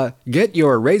 get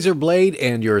your razor blade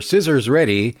and your scissors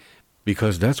ready,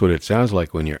 because that's what it sounds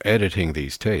like when you're editing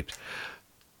these tapes.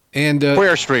 And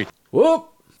Queer Street.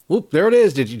 Whoop, there it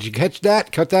is. Did you catch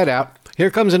that? Cut that out. Here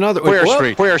comes another. Queer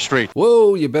Street. Queer Street.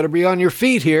 Whoa, you better be on your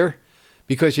feet here.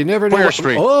 Because you never know. Queer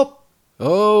Street.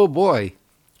 Oh boy.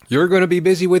 You're going to be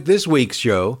busy with this week's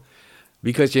show.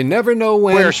 Because you never know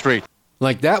when. Queer Street.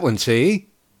 Like that one, see?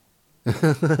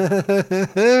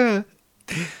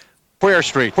 Queer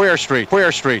Street, Queer Street,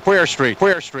 Queer Street, Queer Street,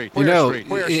 Queer Street. You know,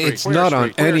 it's not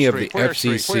on any of the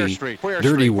FCC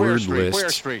dirty word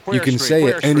lists. You can say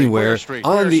it anywhere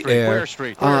on the air,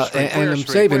 and I'm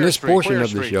saving this portion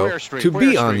of the show to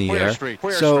be on the air,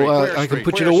 so I can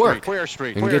put you to work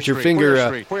and get your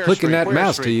finger clicking that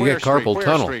mouse till you get carpal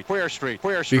tunnel.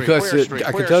 Because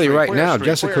I can tell you right now,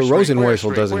 Jessica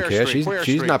Rosenweisel doesn't care.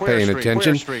 She's not paying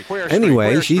attention.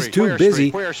 Anyway, she's too busy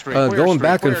going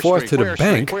back and forth to the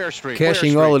bank,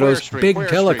 cashing all of those big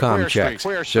telecom checks.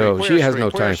 So she has no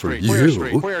time for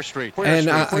you. And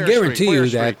I guarantee you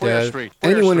that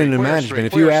anyone in the management,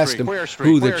 if you asked them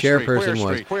who the chairperson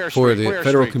was for the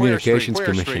Federal Communications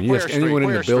Commission, you ask anyone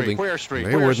in the building,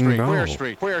 they wouldn't know.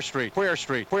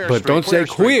 But don't say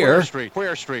queer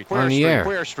on the air.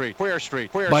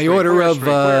 By order of,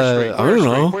 I don't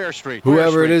know,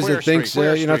 whoever it is that thinks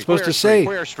you're not supposed to say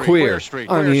queer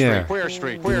on the air.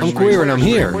 I'm queer and I'm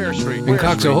here in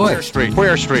Cox Ahoy. Queer Street,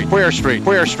 Queer Street, Queer Street,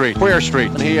 Queer Street, Queer Street.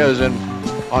 And he is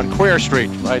on Queer Street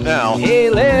right now.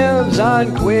 He lives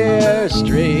on Queer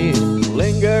Street,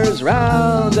 lingers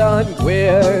round on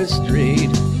Queer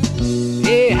Street.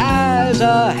 He has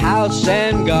a house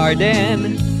and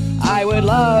garden. I would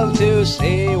love to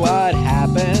see what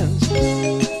happens.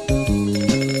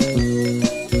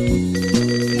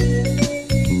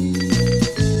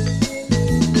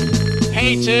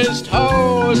 Hates his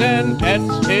toes and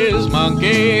pets his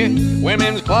monkey.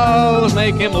 Women's clothes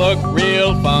make him look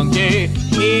real funky.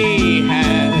 He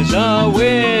has a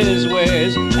whiz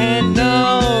and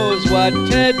knows what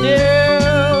to do.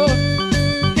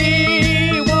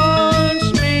 He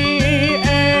wants me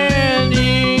and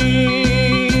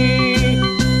he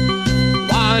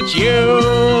wants you.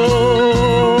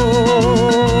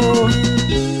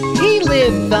 He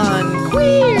lives on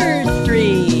Queer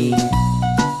Street,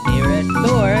 near a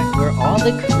store where all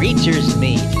the creatures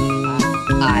meet.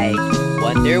 I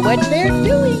wonder what they're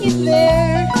doing in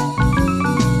there.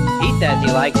 He says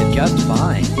he likes it just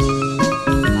fine.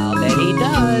 I'll bet he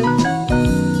does.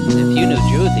 If you knew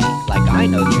Judy, like I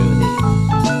know Judy.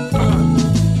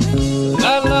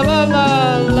 La la la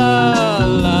la la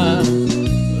la.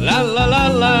 La la la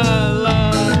la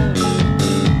la.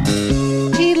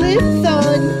 He lives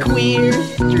on Queer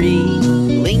Street,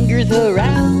 lingers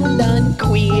around on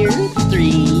Queer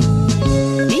Street.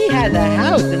 He has a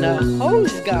house and a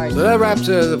hose garden. So that wraps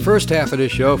the first half of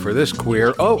this show for this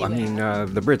queer.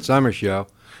 The Brit Somers show.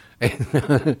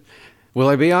 Will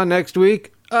I be on next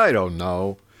week? I don't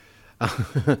know.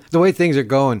 The way things are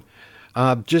going,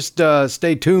 just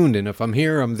stay tuned. And if I'm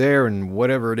here, I'm there, and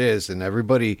whatever it is, and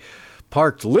everybody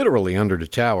parked literally under the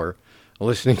tower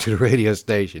listening to the radio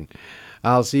station.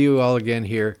 I'll see you all again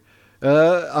here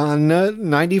on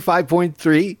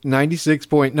 95.3,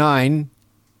 96.9,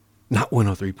 not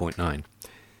 103.9.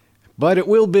 But it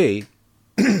will be,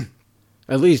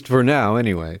 at least for now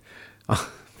anyway,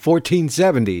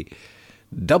 1470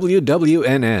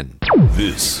 WWNN.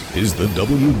 This is the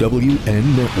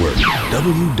WWN Network.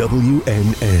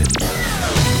 WWNN.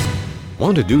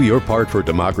 Want to do your part for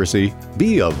democracy?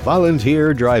 Be a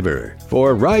volunteer driver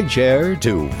for Rideshare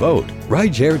to Vote.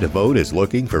 Rideshare to Vote is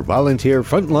looking for volunteer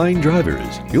frontline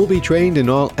drivers. You'll be trained in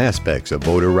all aspects of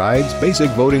voter rides, basic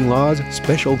voting laws,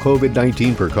 special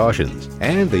COVID-19 precautions,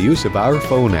 and the use of our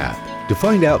phone app. To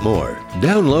find out more,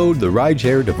 download the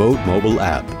Rideshare to Vote mobile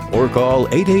app or call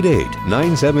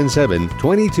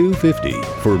 888-977-2250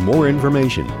 for more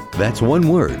information. That's one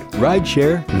word,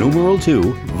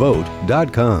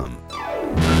 rideshare2vote.com.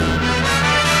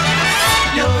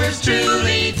 Yours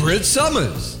truly, Brit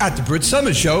Somers at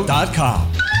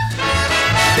thebritsomersshow.com.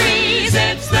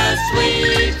 presents the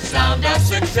sweet sound of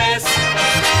success.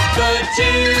 The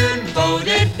tune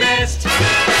voted best.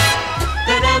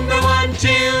 The #1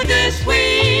 tune this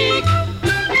week.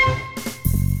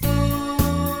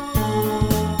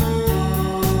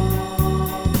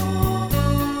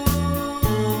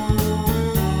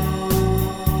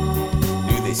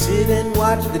 Do they sit and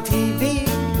watch the TV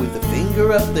with a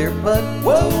finger up their butt?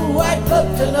 Whoa, I'd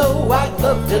love to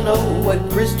know what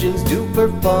Christians do for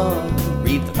fun.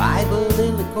 Read the Bible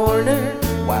in the corner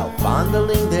while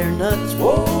fondling their nuts.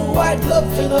 Whoa, I'd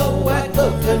love to know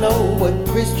what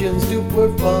Christians do for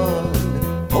fun.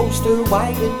 Most are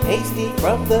white and pasty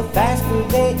from the fast food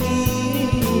they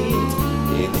eat,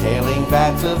 inhaling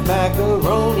vats of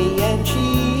macaroni and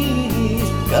cheese,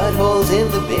 cut holes in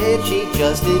the bed sheet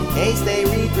just in case they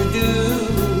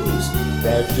reproduce.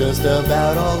 That's just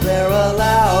about all they're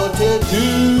allowed to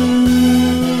do.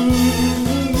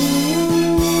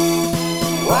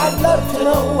 I'd love to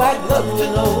know.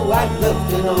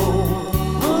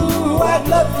 Ooh, I'd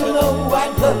love to know.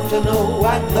 I'd love to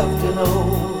know.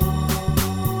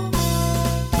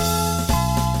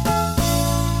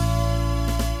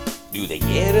 Do they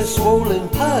get a swollen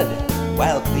pud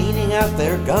while cleaning out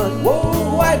their gun?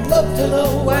 Whoa, I'd love to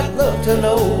know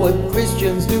what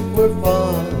Christians do for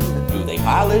fun. Do they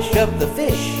polish up the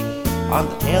fish on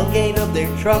the tailgate of their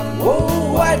truck?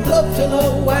 Whoa, I'd love to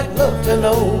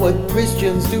know what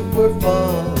Christians do for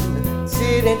fun.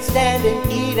 Sit and stand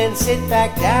and eat and sit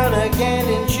back down again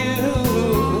and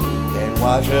chew, then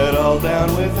wash it all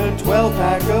down with a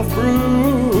 12-pack of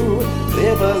brew.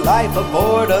 Live a life of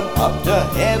boredom, up to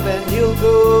heaven you'll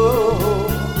go.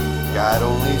 God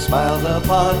only smiles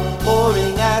upon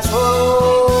boring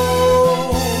assholes.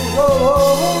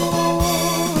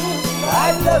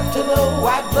 I'd love to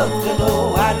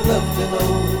know.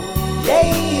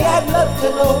 Yay, I'd love to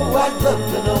know.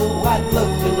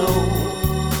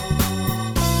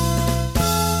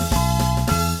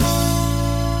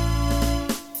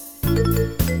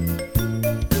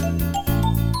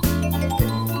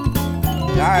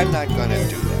 I'm not going to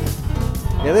do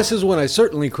that. Yeah, this is one I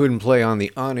certainly couldn't play on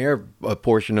the on-air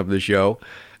portion of the show.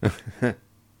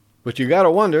 But you got to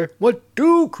wonder, what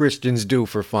do Christians do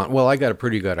for fun? Well, I got a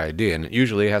pretty good idea, and it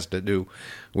usually has to do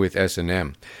with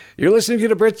S&M. You're listening to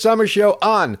the Brit Somers Show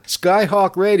on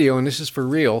Skyhawk Radio, and this is for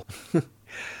real.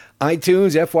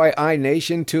 iTunes, FYI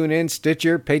Nation, TuneIn,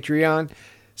 Stitcher, Patreon,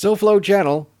 SoFlo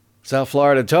Channel, South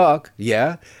Florida Talk,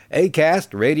 yeah, Acast,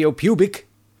 Radio Pubic,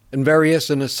 and various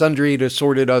and sundry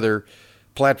assorted other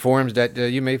platforms that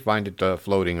you may find it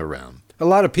floating around. A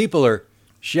lot of people are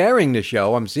sharing the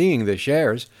show. I'm seeing the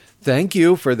shares. Thank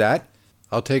you for that.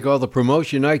 I'll take all the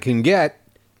promotion I can get.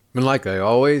 And like I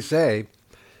always say,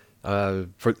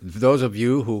 for those of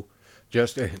you who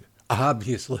just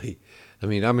obviously, I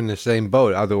mean, I'm in the same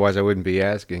boat. Otherwise, I wouldn't be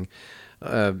asking.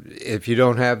 If you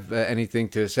don't have anything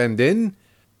to send in,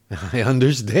 I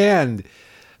understand.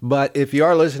 But if you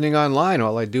are listening online,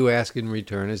 all I do ask in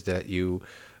return is that you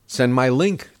send my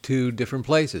link to different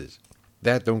places.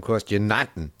 That don't cost you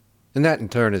nothing. And that in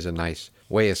turn is a nice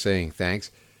way of saying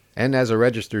thanks. And as a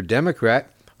registered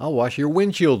Democrat, I'll wash your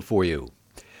windshield for you.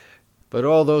 But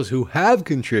all those who have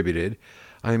contributed,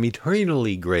 I am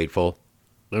eternally grateful.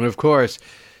 And of course,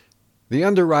 the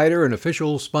underwriter and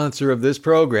official sponsor of this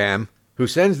program, who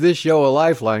sends this show a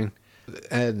lifeline,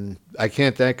 and I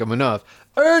can't thank him enough,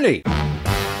 Ernie!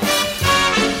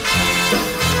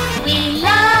 We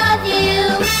love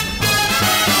you!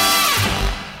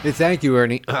 Hey, thank you,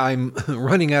 Ernie. I'm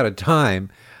running out of time.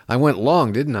 I went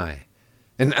long, didn't I?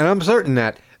 And I'm certain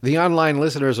that the online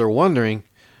listeners are wondering,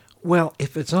 well,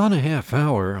 if it's on a half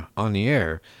hour on the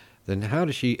air, then how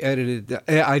does she edit it?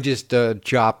 I just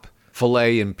chop,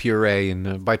 fillet, and puree,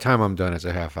 and by the time I'm done, it's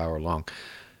a half hour long.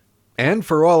 And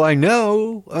for all I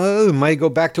know, it might go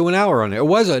back to an hour on there. It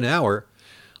was an hour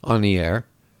on the air,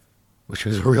 which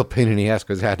was a real pain in the ass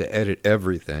because I had to edit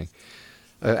everything.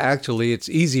 Actually, it's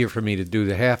easier for me to do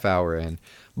the half hour in,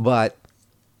 but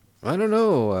I don't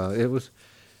know. It was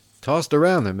tossed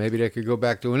around that maybe they could go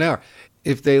back to an hour.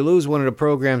 If they lose one of the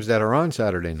programs that are on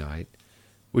Saturday night,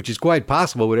 which is quite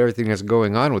possible with everything that's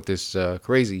going on with this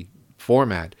crazy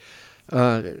format,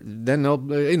 then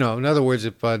they'll, in other words,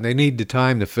 if they need the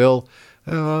time to fill,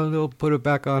 they'll put it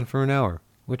back on for an hour,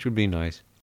 which would be nice.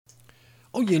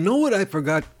 Oh, you know what I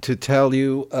forgot to tell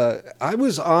you? I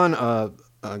was on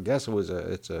I guess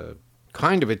it's a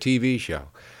kind of a TV show.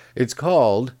 It's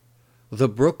called The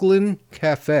Brooklyn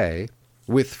Cafe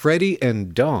with Freddie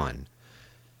and Dawn.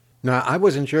 Now, I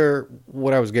wasn't sure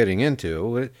what I was getting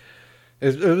into.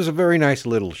 It was a very nice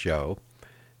little show.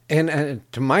 And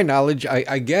to my knowledge,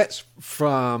 I guess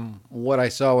from what I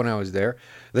saw when I was there,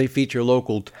 they feature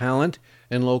local talent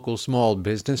and local small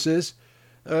businesses.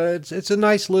 It's a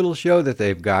nice little show that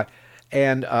they've got.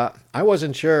 And I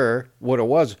wasn't sure what it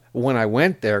was when I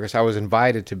went there because I was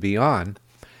invited to be on.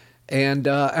 And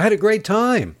I had a great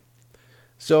time.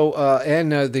 So,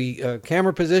 the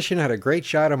camera position had a great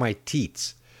shot of my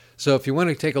teats. So if you want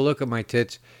to take a look at my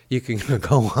tits, you can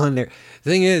go on there. The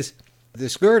thing is, the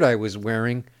skirt I was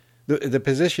wearing, the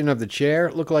position of the chair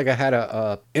looked like I had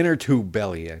a inner tube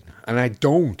belly. And I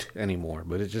don't anymore,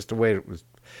 but it's just the way it was.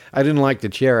 I didn't like the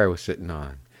chair I was sitting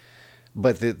on.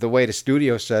 But the way the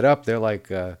studio's set up, they're like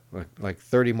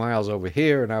 30 miles over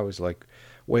here, and I was like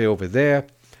way over there.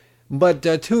 But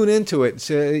tune into it.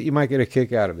 So you might get a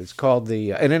kick out of it. It's called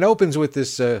and it opens with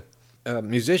this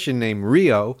musician named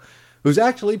Rio, who's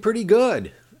actually pretty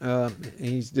good.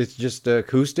 It's just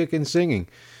acoustic and singing.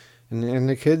 And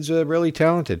the kid's really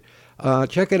talented.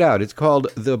 Check it out. It's called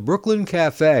The Brooklyn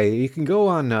Cafe. You can go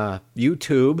on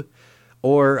YouTube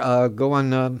or go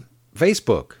on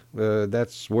Facebook.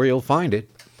 That's where you'll find it.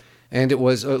 And it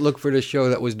was, look for the show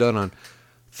that was done on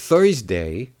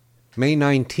Thursday, May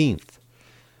 19th.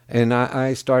 And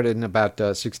I started in about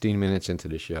 16 minutes into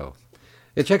the show.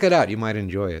 Yeah, check it out. You might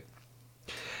enjoy it.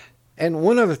 And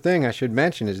one other thing I should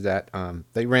mention is that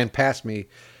they ran past me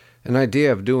an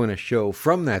idea of doing a show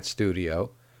from that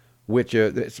studio, which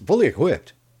it's fully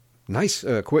equipped. Nice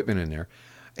equipment in there.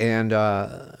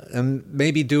 And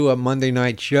maybe do a Monday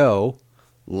night show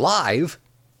live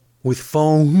with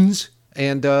phones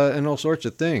and all sorts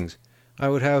of things. I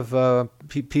would have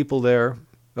people there,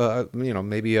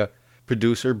 maybe a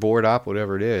producer, board op,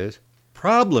 whatever it is.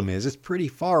 Problem is, it's pretty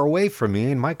far away from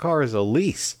me, and my car is a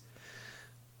lease.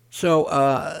 So,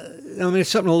 it's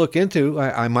something to look into.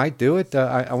 I might do it.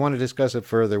 I want to discuss it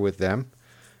further with them.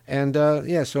 And,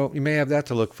 so you may have that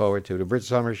to look forward to. The Brit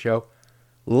Somers Show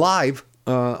live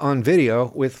on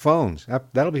video with phones.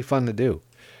 That'll be fun to do.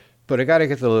 But I got to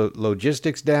get the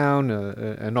logistics down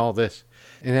and all this.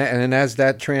 And as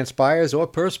that transpires or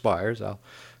perspires, I'll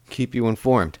keep you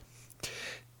informed.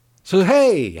 So,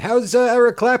 hey, how's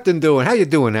Eric Clapton doing? How you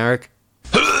doing, Eric?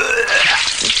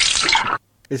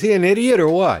 Is he an idiot or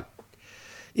what?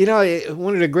 You know,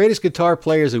 one of the greatest guitar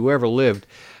players who ever lived,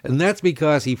 and that's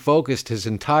because he focused his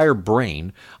entire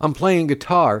brain on playing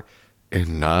guitar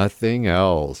and nothing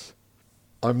else.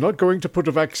 I'm not going to put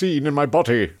a vaccine in my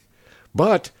body,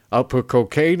 but I'll put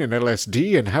cocaine and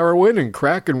LSD and heroin and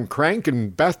crack and crank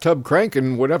and bathtub crank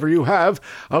and whatever you have.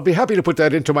 I'll be happy to put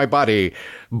that into my body,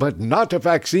 but not a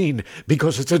vaccine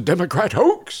because it's a Democrat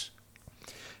hoax.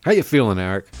 How you feeling,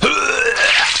 Eric?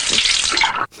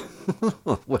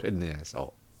 What an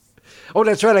asshole. Oh,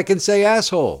 that's right, I can say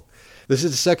asshole. This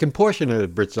is the second portion of the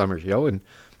Brit Somers Show, and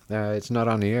it's not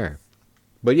on the air.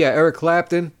 But yeah, Eric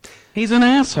Clapton. He's an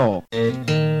asshole.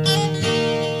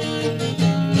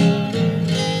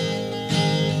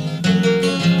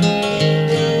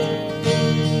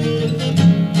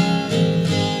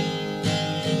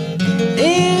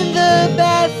 In the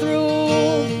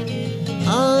bathroom,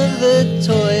 on the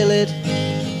toilet,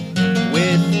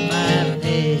 with my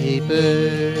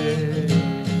paper.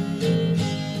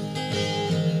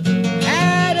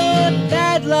 Had a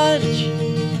bad lunch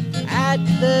at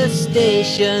the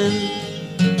station.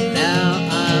 Now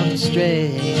I'm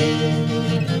straight.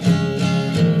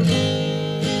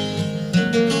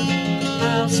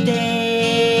 I'll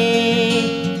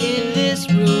stay in this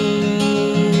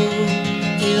room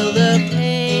till the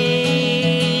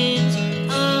pain's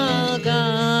all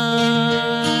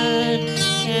gone.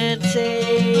 Can't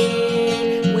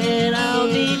say when I'll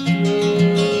be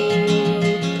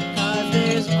through, 'cause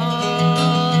there's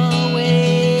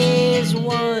always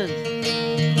one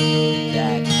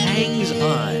that hangs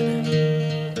on.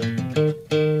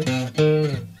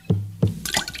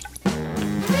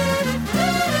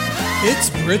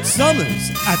 It's Brit Somers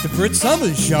at the Brit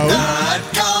Somers Show.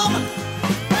 .com.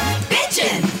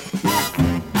 Bitchin'.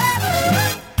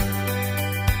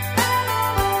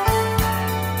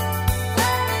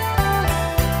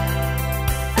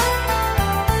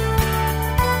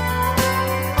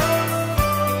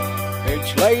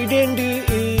 It's late in the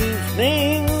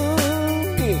evening.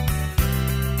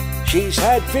 She's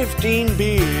had 15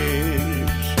 beers.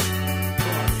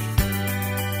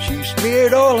 She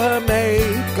smeared all her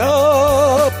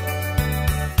makeup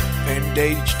and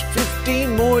aged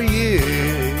 15 more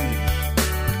years.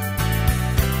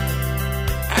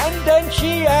 And then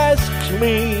she asks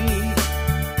me,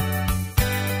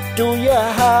 do you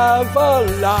have a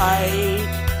light?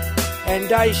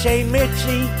 And I say,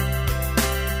 Mitzi,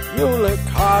 you look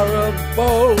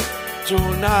horrible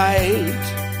tonight.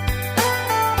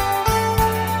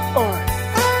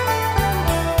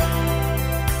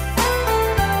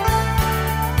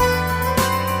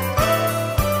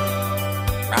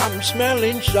 I'm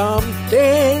smelling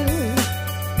something,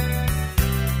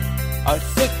 a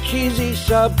thick cheesy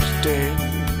substance,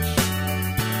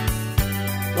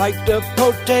 like the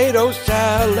potato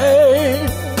salad,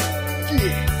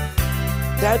 yeah,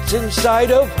 that's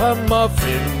inside of her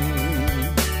muffin.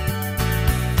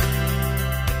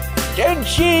 Then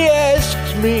she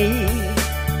asks me,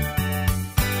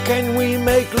 can we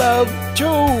make love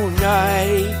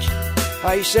tonight?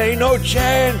 I say no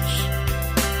chance.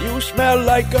 You smell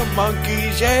like a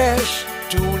monkey's ass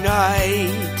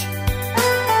tonight.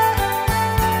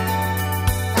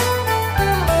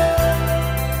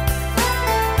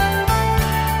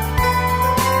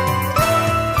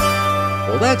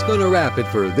 Well, that's going to wrap it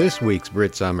for this week's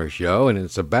Brit Somers Show, and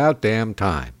it's about damn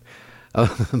time.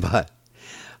 But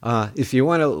if you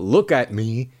want to look at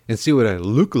me and see what I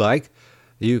look like,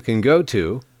 you can go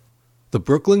to the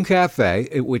Brooklyn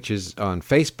Cafe, which is on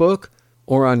Facebook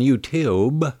or on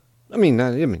YouTube. I mean,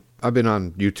 I've been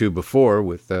on YouTube before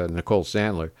with Nicole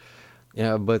Sandler.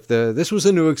 Yeah, but this was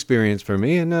a new experience for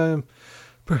me, and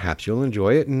perhaps you'll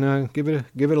enjoy it and give it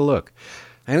a look.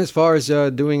 And as far as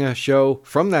doing a show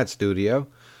from that studio,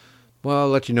 well, I'll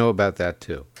let you know about that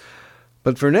too.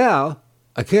 But for now,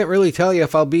 I can't really tell you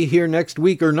if I'll be here next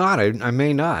week or not. I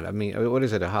may not. I mean, what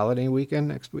is it, a holiday weekend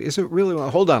next week? Is it really?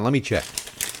 Hold on, let me check.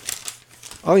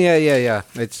 Oh, yeah.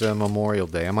 It's Memorial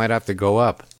Day. I might have to go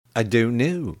up. I don't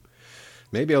know.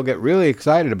 Maybe I'll get really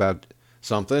excited about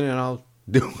something and I'll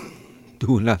do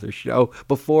another show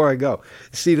before I go.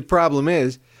 See, the problem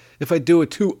is, if I do it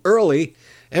too early,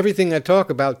 everything I talk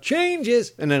about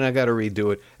changes, and then I got to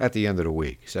redo it at the end of the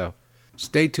week. So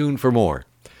stay tuned for more.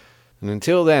 And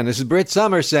until then, this is Brit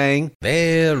Somers saying,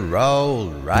 they're all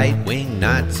right-wing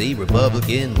Nazi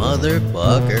Republican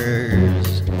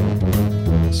motherfuckers.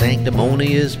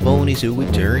 Sanctimonious ponies who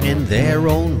would turn in their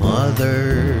own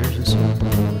mothers.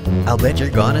 I'll bet you're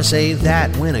gonna say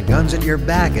that when a gun's at your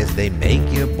back as they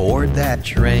make you board that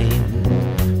train.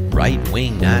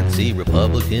 right-wing Nazi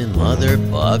Republican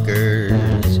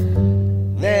motherfuckers.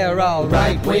 They're all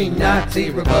right-wing Nazi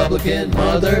Republican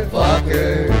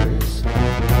motherfuckers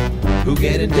who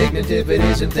get indignant if it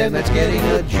isn't them that's getting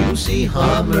a juicy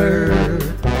Hummer.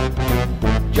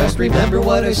 Just remember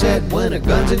what I said when a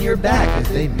gun's in your back if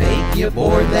they make you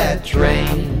board that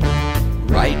train.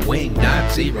 Right-wing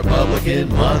Nazi Republican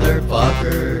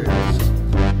motherfuckers.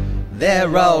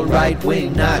 They're all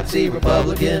right-wing Nazi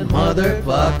Republican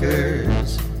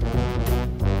motherfuckers.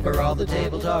 For all the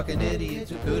table-talking idiots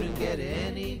who couldn't get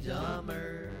any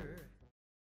dumber.